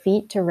put their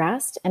feet to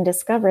rest and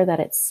discover that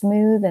it's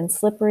smooth and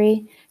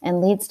slippery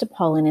and leads to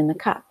pollen in the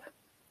cup.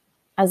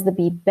 As the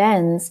bee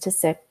bends to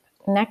sip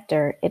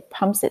nectar, it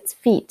pumps its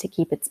feet to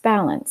keep its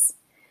balance.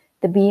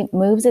 The bee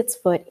moves its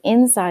foot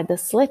inside the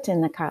slit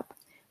in the cup,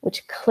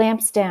 which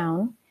clamps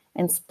down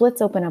and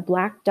splits open a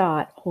black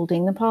dot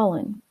holding the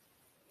pollen.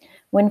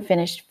 When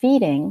finished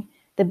feeding,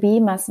 the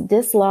bee must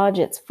dislodge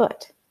its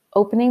foot,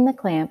 opening the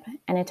clamp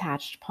and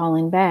attached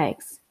pollen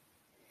bags.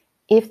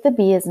 If the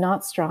bee is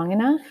not strong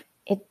enough,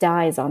 it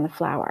dies on the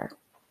flower.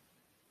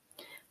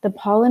 The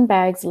pollen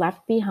bags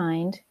left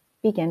behind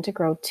begin to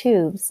grow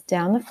tubes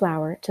down the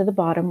flower to the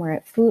bottom where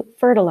it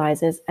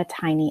fertilizes a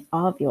tiny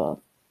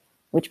ovule,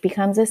 which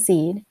becomes a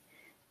seed,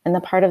 and the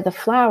part of the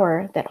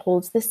flower that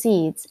holds the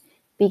seeds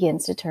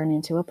begins to turn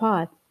into a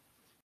pod.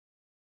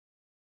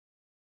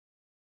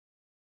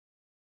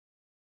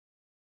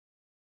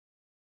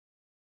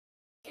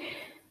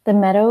 The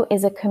meadow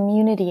is a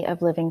community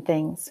of living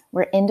things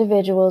where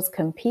individuals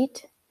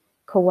compete,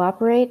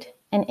 cooperate,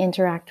 and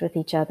interact with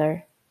each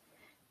other.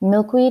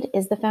 Milkweed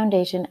is the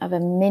foundation of a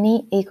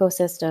mini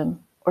ecosystem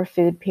or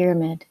food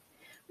pyramid,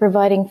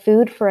 providing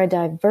food for a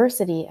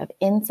diversity of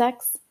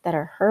insects that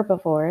are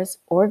herbivores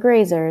or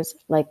grazers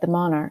like the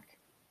monarch.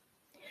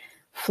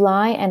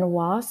 Fly and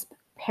wasp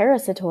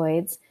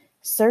parasitoids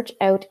search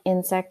out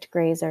insect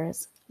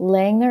grazers,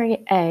 laying their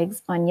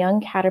eggs on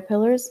young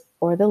caterpillars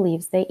or the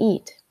leaves they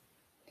eat.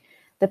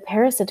 The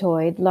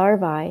parasitoid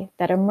larvae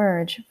that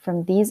emerge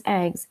from these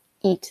eggs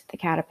eat the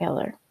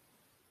caterpillar.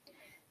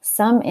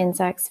 Some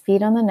insects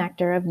feed on the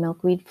nectar of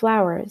milkweed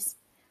flowers.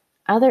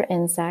 Other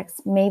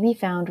insects may be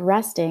found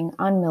resting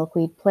on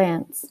milkweed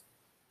plants.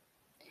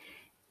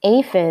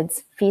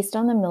 Aphids feast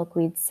on the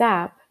milkweed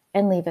sap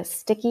and leave a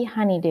sticky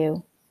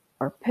honeydew,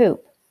 or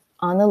poop,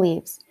 on the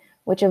leaves,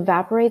 which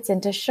evaporates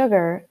into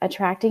sugar,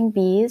 attracting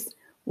bees,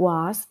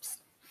 wasps,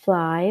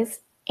 flies,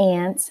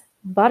 ants,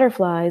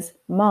 butterflies,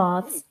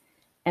 moths,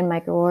 and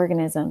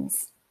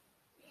microorganisms.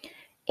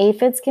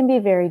 Aphids can be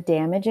very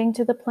damaging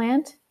to the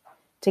plant.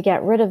 To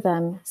get rid of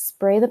them,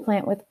 spray the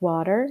plant with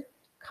water,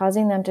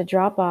 causing them to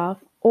drop off,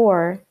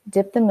 or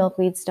dip the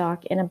milkweed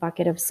stalk in a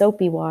bucket of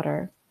soapy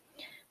water.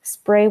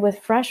 Spray with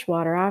fresh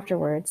water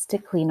afterwards to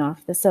clean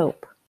off the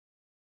soap.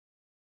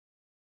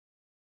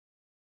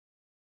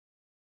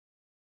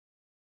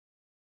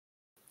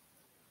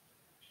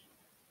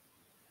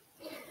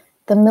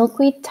 The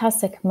milkweed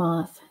tussock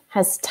moth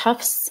has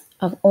tufts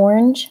of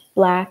orange,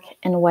 black,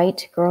 and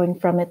white growing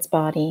from its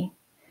body.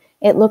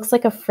 It looks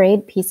like a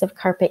frayed piece of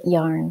carpet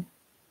yarn.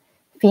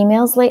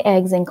 Females lay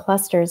eggs in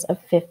clusters of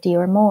 50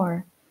 or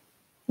more.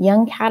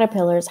 Young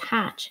caterpillars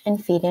hatch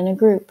and feed in a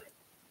group,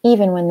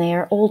 even when they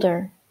are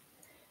older.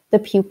 The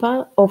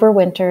pupa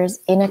overwinters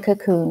in a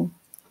cocoon.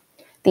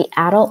 The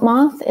adult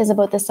moth is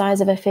about the size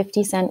of a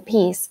 50-cent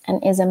piece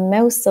and is a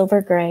mouse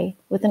silver gray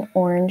with an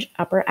orange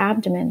upper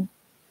abdomen.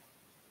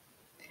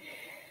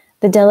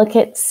 The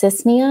delicate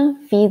Cisnea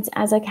feeds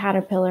as a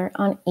caterpillar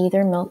on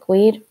either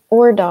milkweed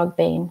or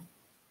dogbane.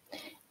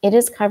 It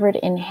is covered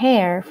in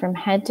hair from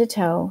head to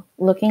toe,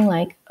 looking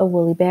like a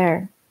woolly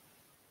bear.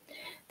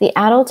 The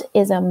adult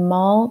is a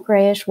mauve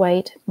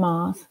grayish-white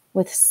moth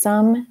with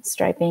some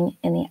striping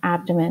in the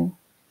abdomen.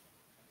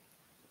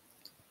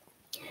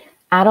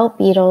 Adult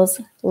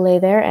beetles lay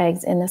their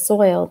eggs in the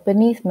soil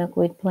beneath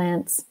milkweed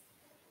plants.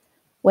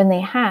 When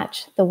they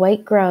hatch, the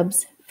white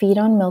grubs feed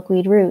on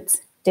milkweed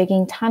roots,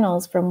 digging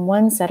tunnels from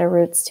one set of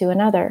roots to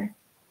another.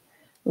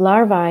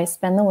 Larvae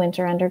spend the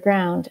winter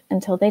underground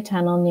until they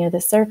tunnel near the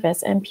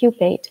surface and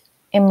pupate,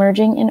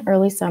 emerging in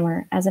early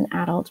summer as an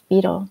adult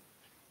beetle.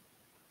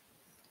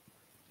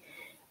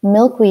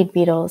 Milkweed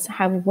beetles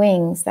have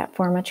wings that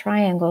form a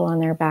triangle on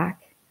their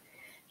back.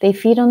 They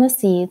feed on the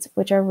seeds,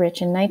 which are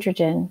rich in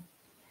nitrogen.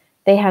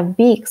 They have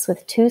beaks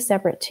with two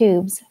separate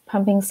tubes,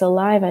 pumping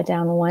saliva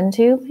down one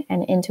tube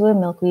and into a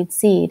milkweed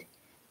seed,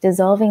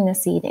 dissolving the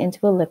seed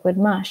into a liquid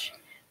mush,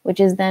 which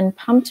is then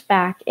pumped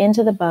back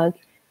into the bug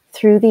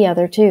through the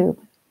other tube.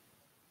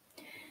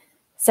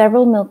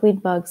 Several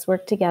milkweed bugs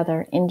work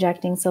together,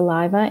 injecting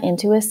saliva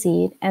into a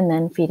seed and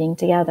then feeding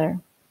together.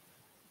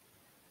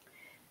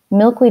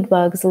 Milkweed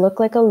bugs look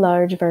like a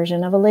large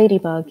version of a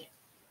ladybug.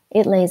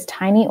 It lays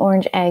tiny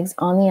orange eggs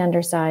on the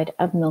underside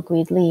of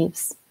milkweed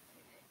leaves.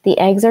 The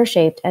eggs are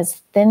shaped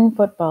as thin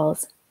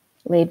footballs,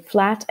 laid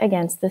flat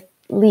against the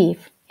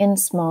leaf in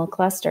small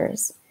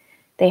clusters.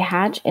 They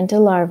hatch into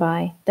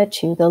larvae that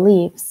chew the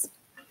leaves.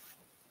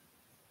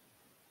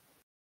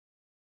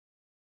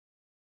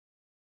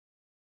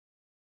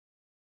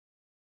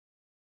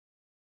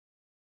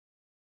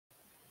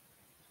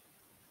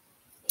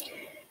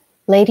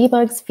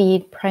 Ladybugs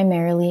feed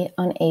primarily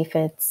on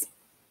aphids.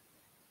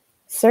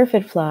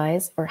 Syrphid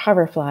flies, or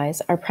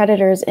hoverflies, are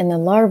predators in the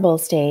larval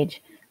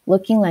stage,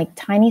 looking like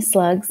tiny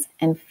slugs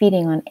and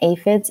feeding on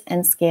aphids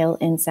and scale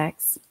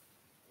insects.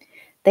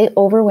 They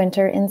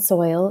overwinter in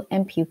soil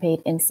and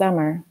pupate in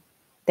summer.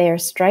 They are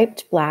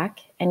striped black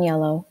and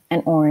yellow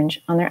and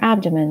orange on their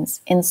abdomens,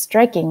 in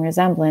striking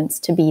resemblance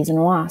to bees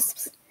and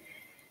wasps.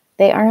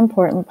 They are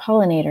important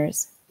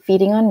pollinators,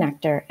 feeding on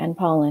nectar and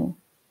pollen.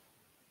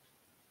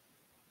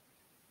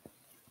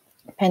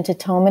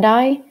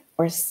 Pentatomidae,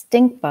 or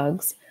stink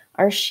bugs,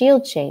 are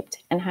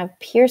shield-shaped and have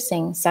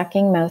piercing,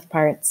 sucking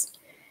mouthparts.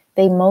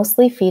 They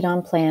mostly feed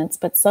on plants,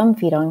 but some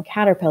feed on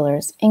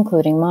caterpillars,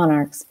 including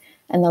monarchs,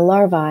 and the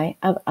larvae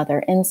of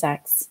other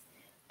insects.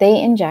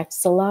 They inject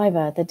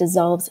saliva that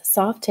dissolves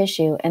soft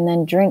tissue and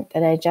then drink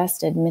the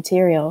digested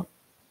material.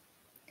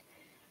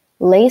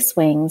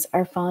 Lacewings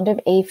are fond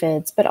of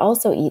aphids, but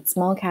also eat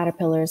small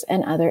caterpillars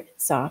and other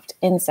soft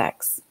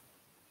insects.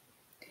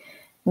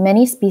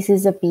 Many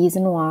species of bees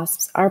and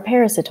wasps are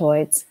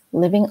parasitoids,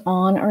 living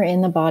on or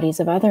in the bodies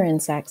of other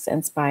insects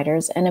and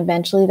spiders and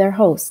eventually their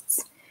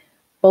hosts.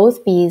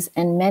 Both bees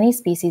and many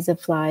species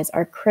of flies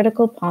are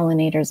critical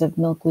pollinators of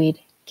milkweed,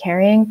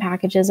 carrying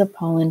packages of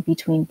pollen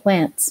between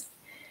plants.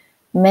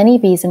 Many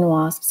bees and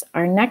wasps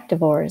are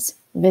nectivores,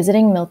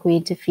 visiting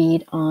milkweed to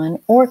feed on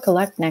or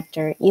collect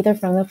nectar either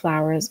from the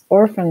flowers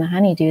or from the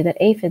honeydew that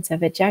aphids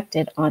have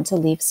ejected onto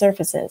leaf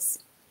surfaces.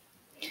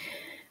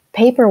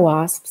 Paper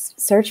wasps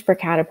search for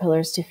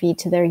caterpillars to feed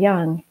to their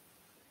young,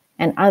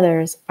 and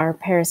others are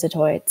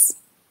parasitoids.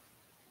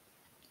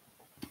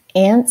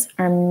 Ants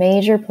are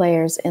major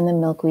players in the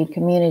milkweed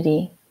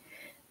community.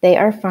 They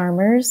are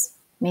farmers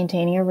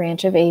maintaining a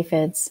ranch of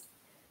aphids,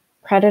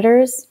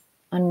 predators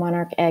on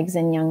monarch eggs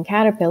and young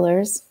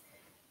caterpillars,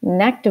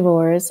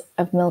 nectivores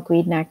of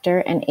milkweed nectar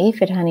and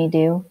aphid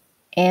honeydew,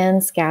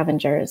 and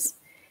scavengers.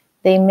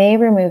 They may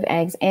remove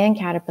eggs and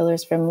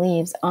caterpillars from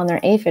leaves on their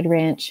aphid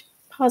ranch,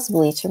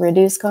 possibly to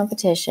reduce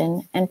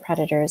competition and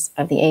predators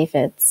of the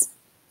aphids.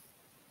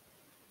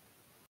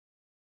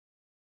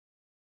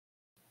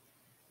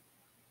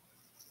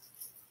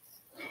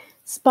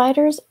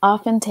 Spiders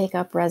often take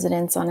up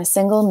residence on a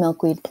single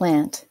milkweed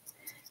plant.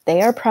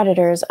 They are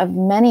predators of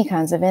many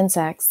kinds of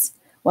insects,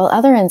 while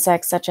other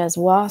insects such as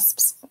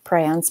wasps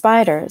prey on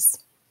spiders.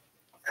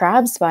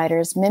 Crab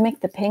spiders mimic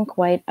the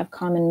pink-white of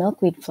common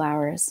milkweed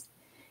flowers.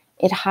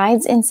 It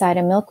hides inside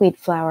a milkweed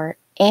flower,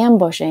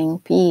 ambushing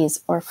bees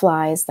or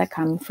flies that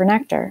come for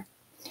nectar.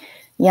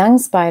 Young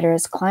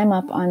spiders climb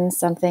up on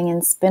something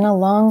and spin a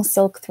long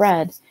silk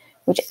thread,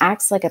 which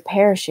acts like a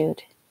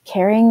parachute,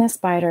 carrying the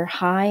spider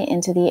high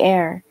into the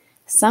air,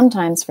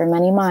 sometimes for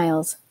many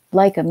miles,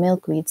 like a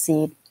milkweed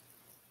seed.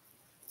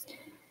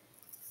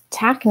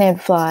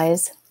 Tachnid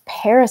flies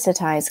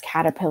parasitize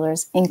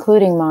caterpillars,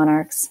 including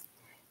monarchs.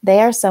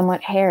 They are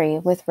somewhat hairy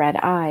with red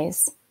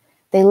eyes.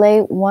 They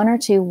lay 1 or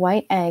 2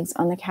 white eggs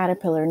on the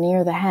caterpillar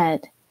near the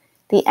head.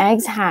 The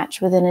eggs hatch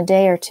within a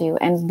day or two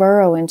and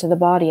burrow into the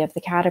body of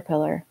the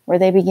caterpillar, where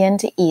they begin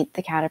to eat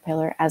the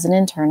caterpillar as an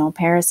internal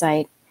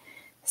parasite,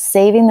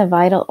 saving the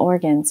vital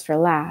organs for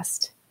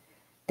last.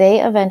 They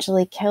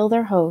eventually kill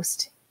their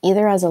host,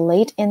 either as a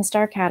late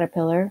instar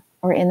caterpillar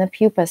or in the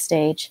pupa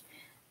stage,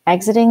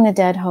 exiting the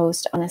dead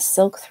host on a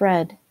silk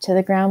thread to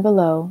the ground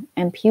below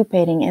and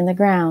pupating in the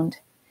ground.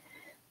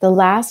 The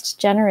last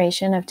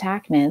generation of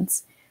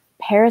tachinids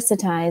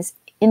parasitize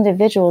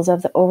individuals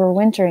of the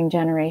overwintering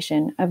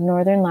generation of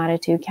northern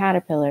latitude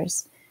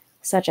caterpillars,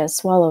 such as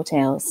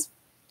swallowtails,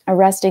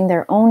 arresting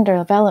their own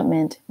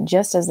development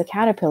just as the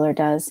caterpillar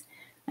does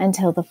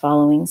until the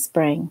following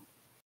spring.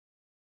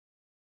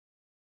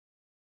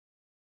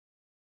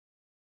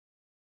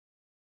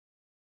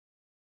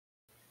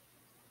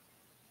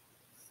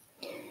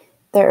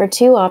 There are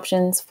two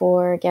options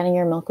for getting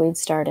your milkweed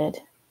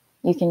started.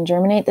 You can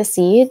germinate the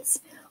seeds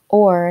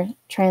or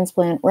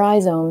transplant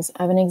rhizomes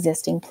of an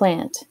existing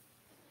plant.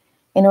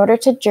 In order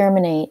to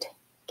germinate,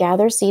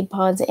 gather seed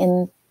pods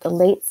in the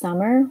late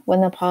summer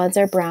when the pods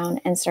are brown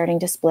and starting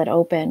to split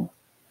open.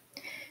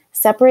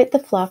 Separate the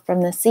fluff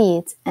from the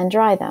seeds and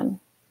dry them.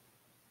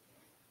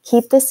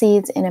 Keep the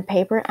seeds in a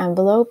paper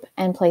envelope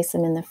and place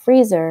them in the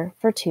freezer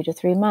for 2 to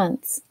 3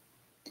 months.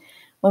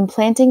 When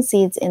planting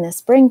seeds in the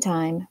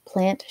springtime,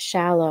 plant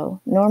shallow,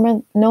 no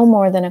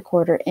more than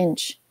 1/4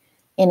 inch,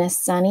 in a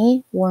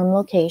sunny, warm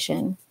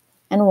location,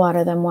 and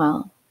water them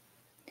well.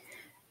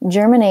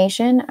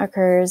 Germination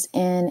occurs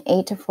in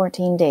 8 to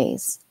 14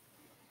 days.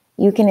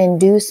 You can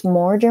induce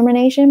more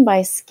germination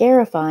by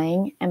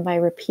scarifying and by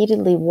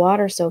repeatedly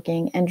water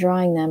soaking and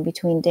drying them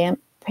between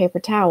damp paper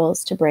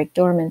towels to break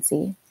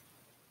dormancy.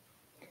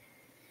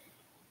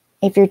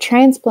 If you're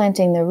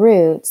transplanting the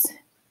roots,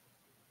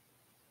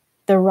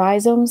 the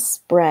rhizomes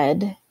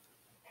spread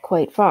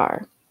quite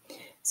far.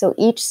 So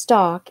each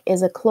stalk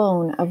is a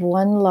clone of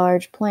one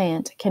large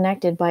plant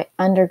connected by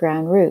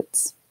underground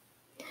roots.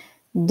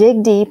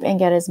 Dig deep and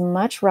get as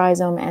much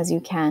rhizome as you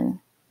can.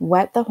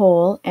 Wet the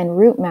hole and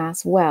root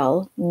mass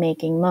well,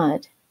 making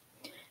mud.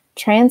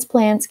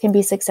 Transplants can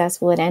be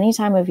successful at any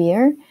time of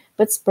year,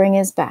 but spring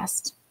is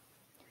best.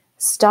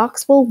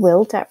 Stalks will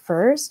wilt at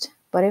first,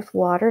 but if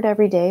watered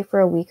every day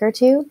for a week or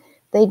two,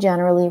 they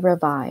generally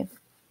revive.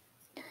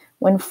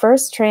 When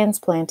first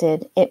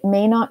transplanted, it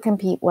may not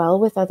compete well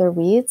with other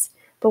weeds,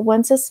 but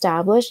once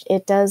established,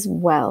 it does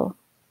well.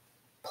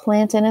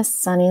 Plant in a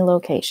sunny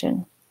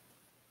location.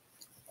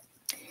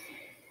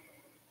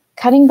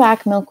 Cutting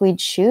back milkweed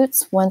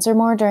shoots once or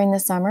more during the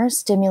summer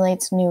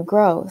stimulates new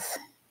growth.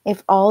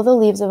 If all the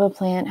leaves of a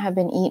plant have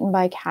been eaten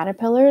by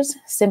caterpillars,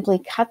 simply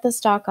cut the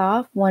stalk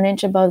off 1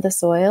 inch above the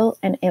soil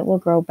and it will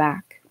grow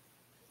back.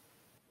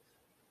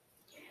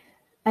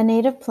 A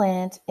native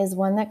plant is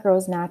one that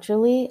grows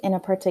naturally in a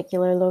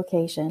particular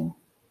location.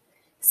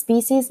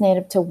 Species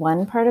native to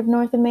one part of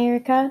North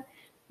America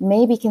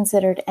may be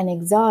considered an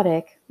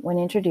exotic when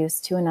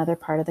introduced to another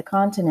part of the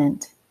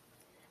continent.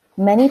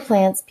 Many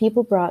plants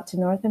people brought to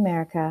North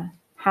America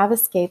have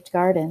escaped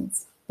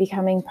gardens,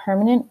 becoming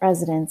permanent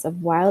residents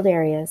of wild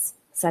areas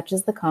such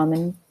as the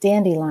common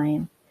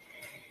dandelion.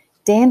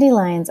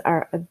 Dandelions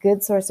are a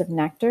good source of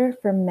nectar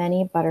for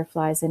many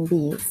butterflies and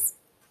bees.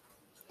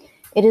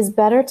 It is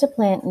better to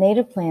plant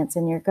native plants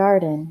in your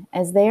garden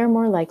as they are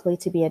more likely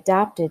to be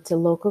adapted to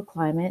local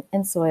climate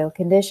and soil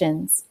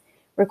conditions,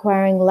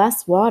 requiring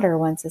less water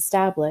once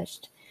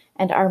established,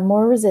 and are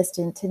more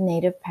resistant to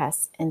native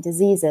pests and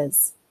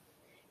diseases.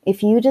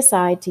 If you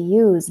decide to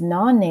use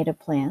non-native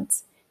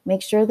plants,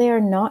 make sure they are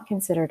not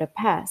considered a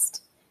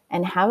pest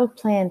and have a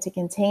plan to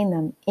contain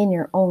them in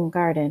your own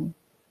garden.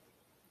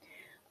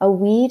 A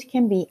weed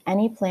can be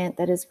any plant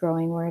that is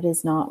growing where it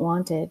is not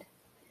wanted.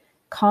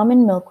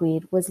 Common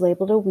milkweed was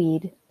labeled a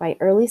weed by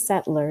early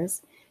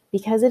settlers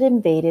because it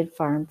invaded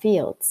farm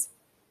fields.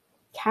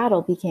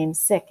 Cattle became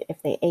sick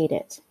if they ate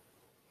it.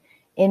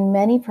 In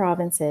many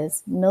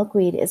provinces,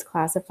 milkweed is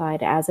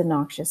classified as a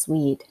noxious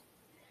weed.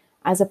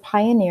 As a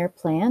pioneer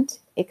plant,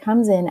 it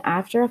comes in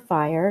after a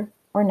fire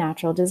or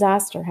natural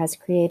disaster has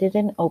created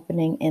an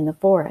opening in the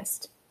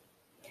forest.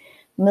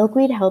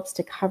 Milkweed helps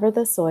to cover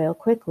the soil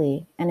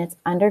quickly, and its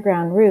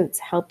underground roots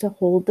help to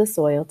hold the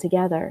soil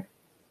together,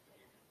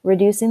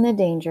 reducing the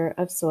danger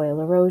of soil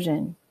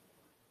erosion.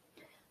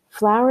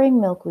 Flowering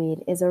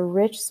milkweed is a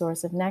rich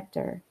source of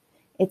nectar.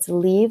 Its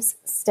leaves,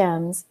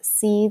 stems,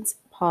 seeds,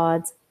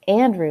 pods,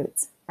 and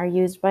roots are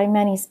used by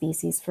many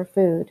species for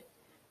food.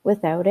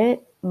 Without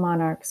it,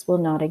 monarchs will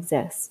not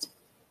exist.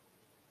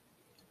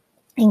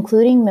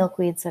 Including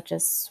milkweed such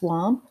as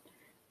swamp,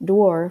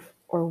 dwarf,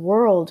 or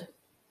world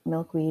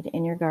milkweed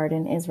in your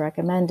garden is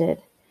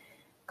recommended.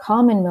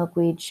 Common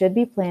milkweed should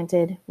be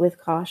planted with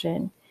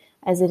caution,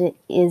 as it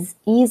is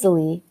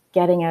easily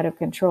getting out of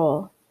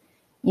control.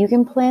 You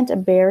can plant a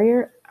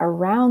barrier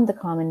around the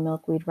common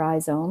milkweed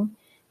rhizome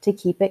to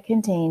keep it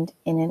contained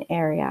in an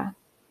area.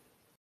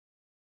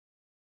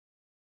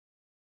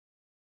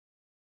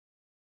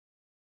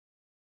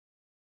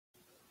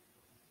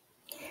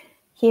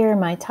 Here are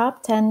my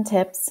top 10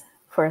 tips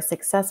for a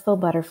successful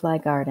butterfly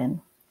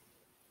garden.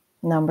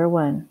 Number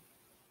 1.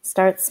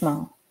 Start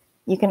small.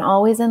 You can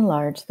always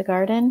enlarge the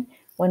garden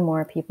when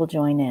more people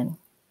join in.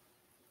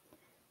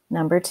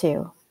 Number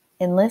 2,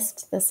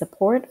 enlist the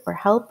support or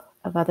help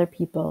of other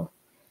people.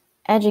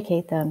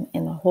 Educate them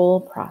in the whole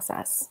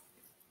process.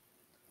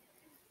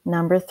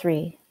 Number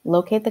 3,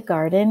 locate the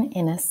garden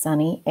in a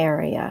sunny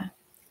area.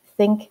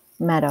 Think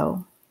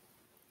meadow.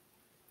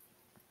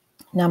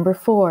 Number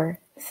 4,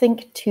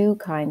 think 2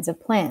 kinds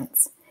of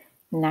plants,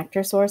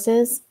 nectar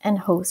sources and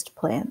host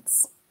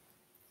plants.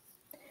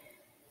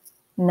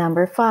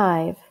 Number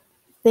 5,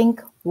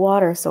 think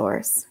water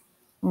source.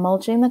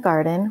 Mulching the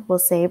garden will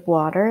save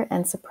water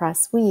and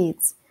suppress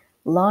weeds.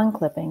 Lawn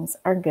clippings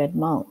are good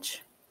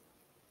mulch.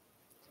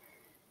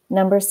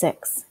 Number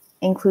 6,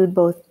 include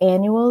both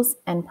annuals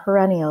and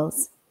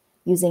perennials.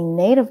 Using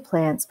native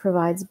plants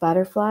provides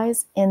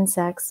butterflies,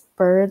 insects,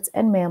 birds,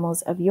 and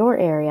mammals of your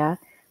area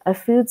a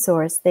food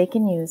source they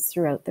can use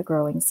throughout the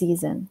growing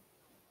season.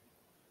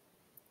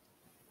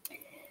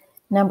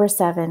 Number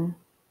 7,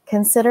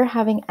 consider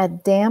having a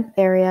damp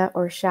area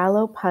or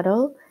shallow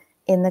puddle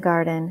in the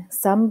garden.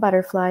 Some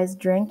butterflies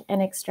drink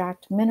and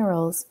extract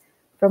minerals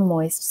from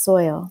moist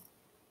soil.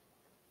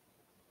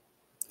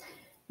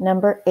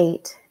 Number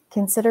 8,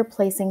 consider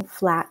placing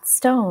flat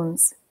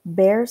stones,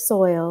 bare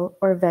soil,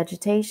 or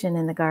vegetation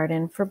in the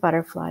garden for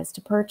butterflies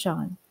to perch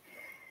on.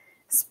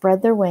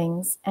 Spread their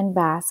wings and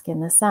bask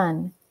in the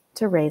sun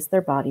to raise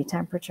their body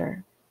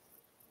temperature.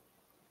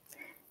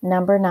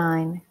 Number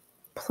 9,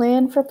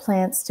 plan for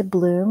plants to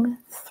bloom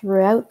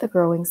throughout the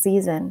growing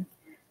season.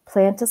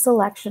 Plant a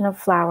selection of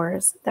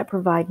flowers that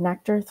provide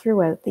nectar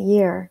throughout the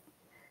year.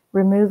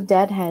 Remove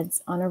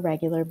deadheads on a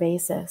regular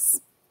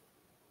basis.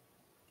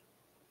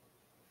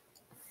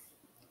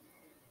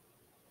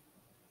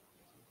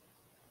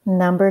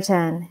 Number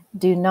 10,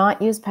 do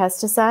not use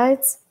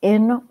pesticides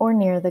in or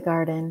near the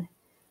garden.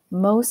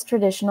 Most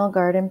traditional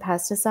garden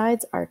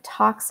pesticides are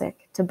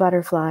toxic to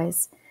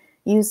butterflies.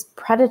 Use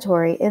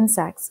predatory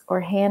insects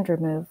or hand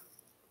remove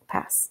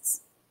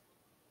pests.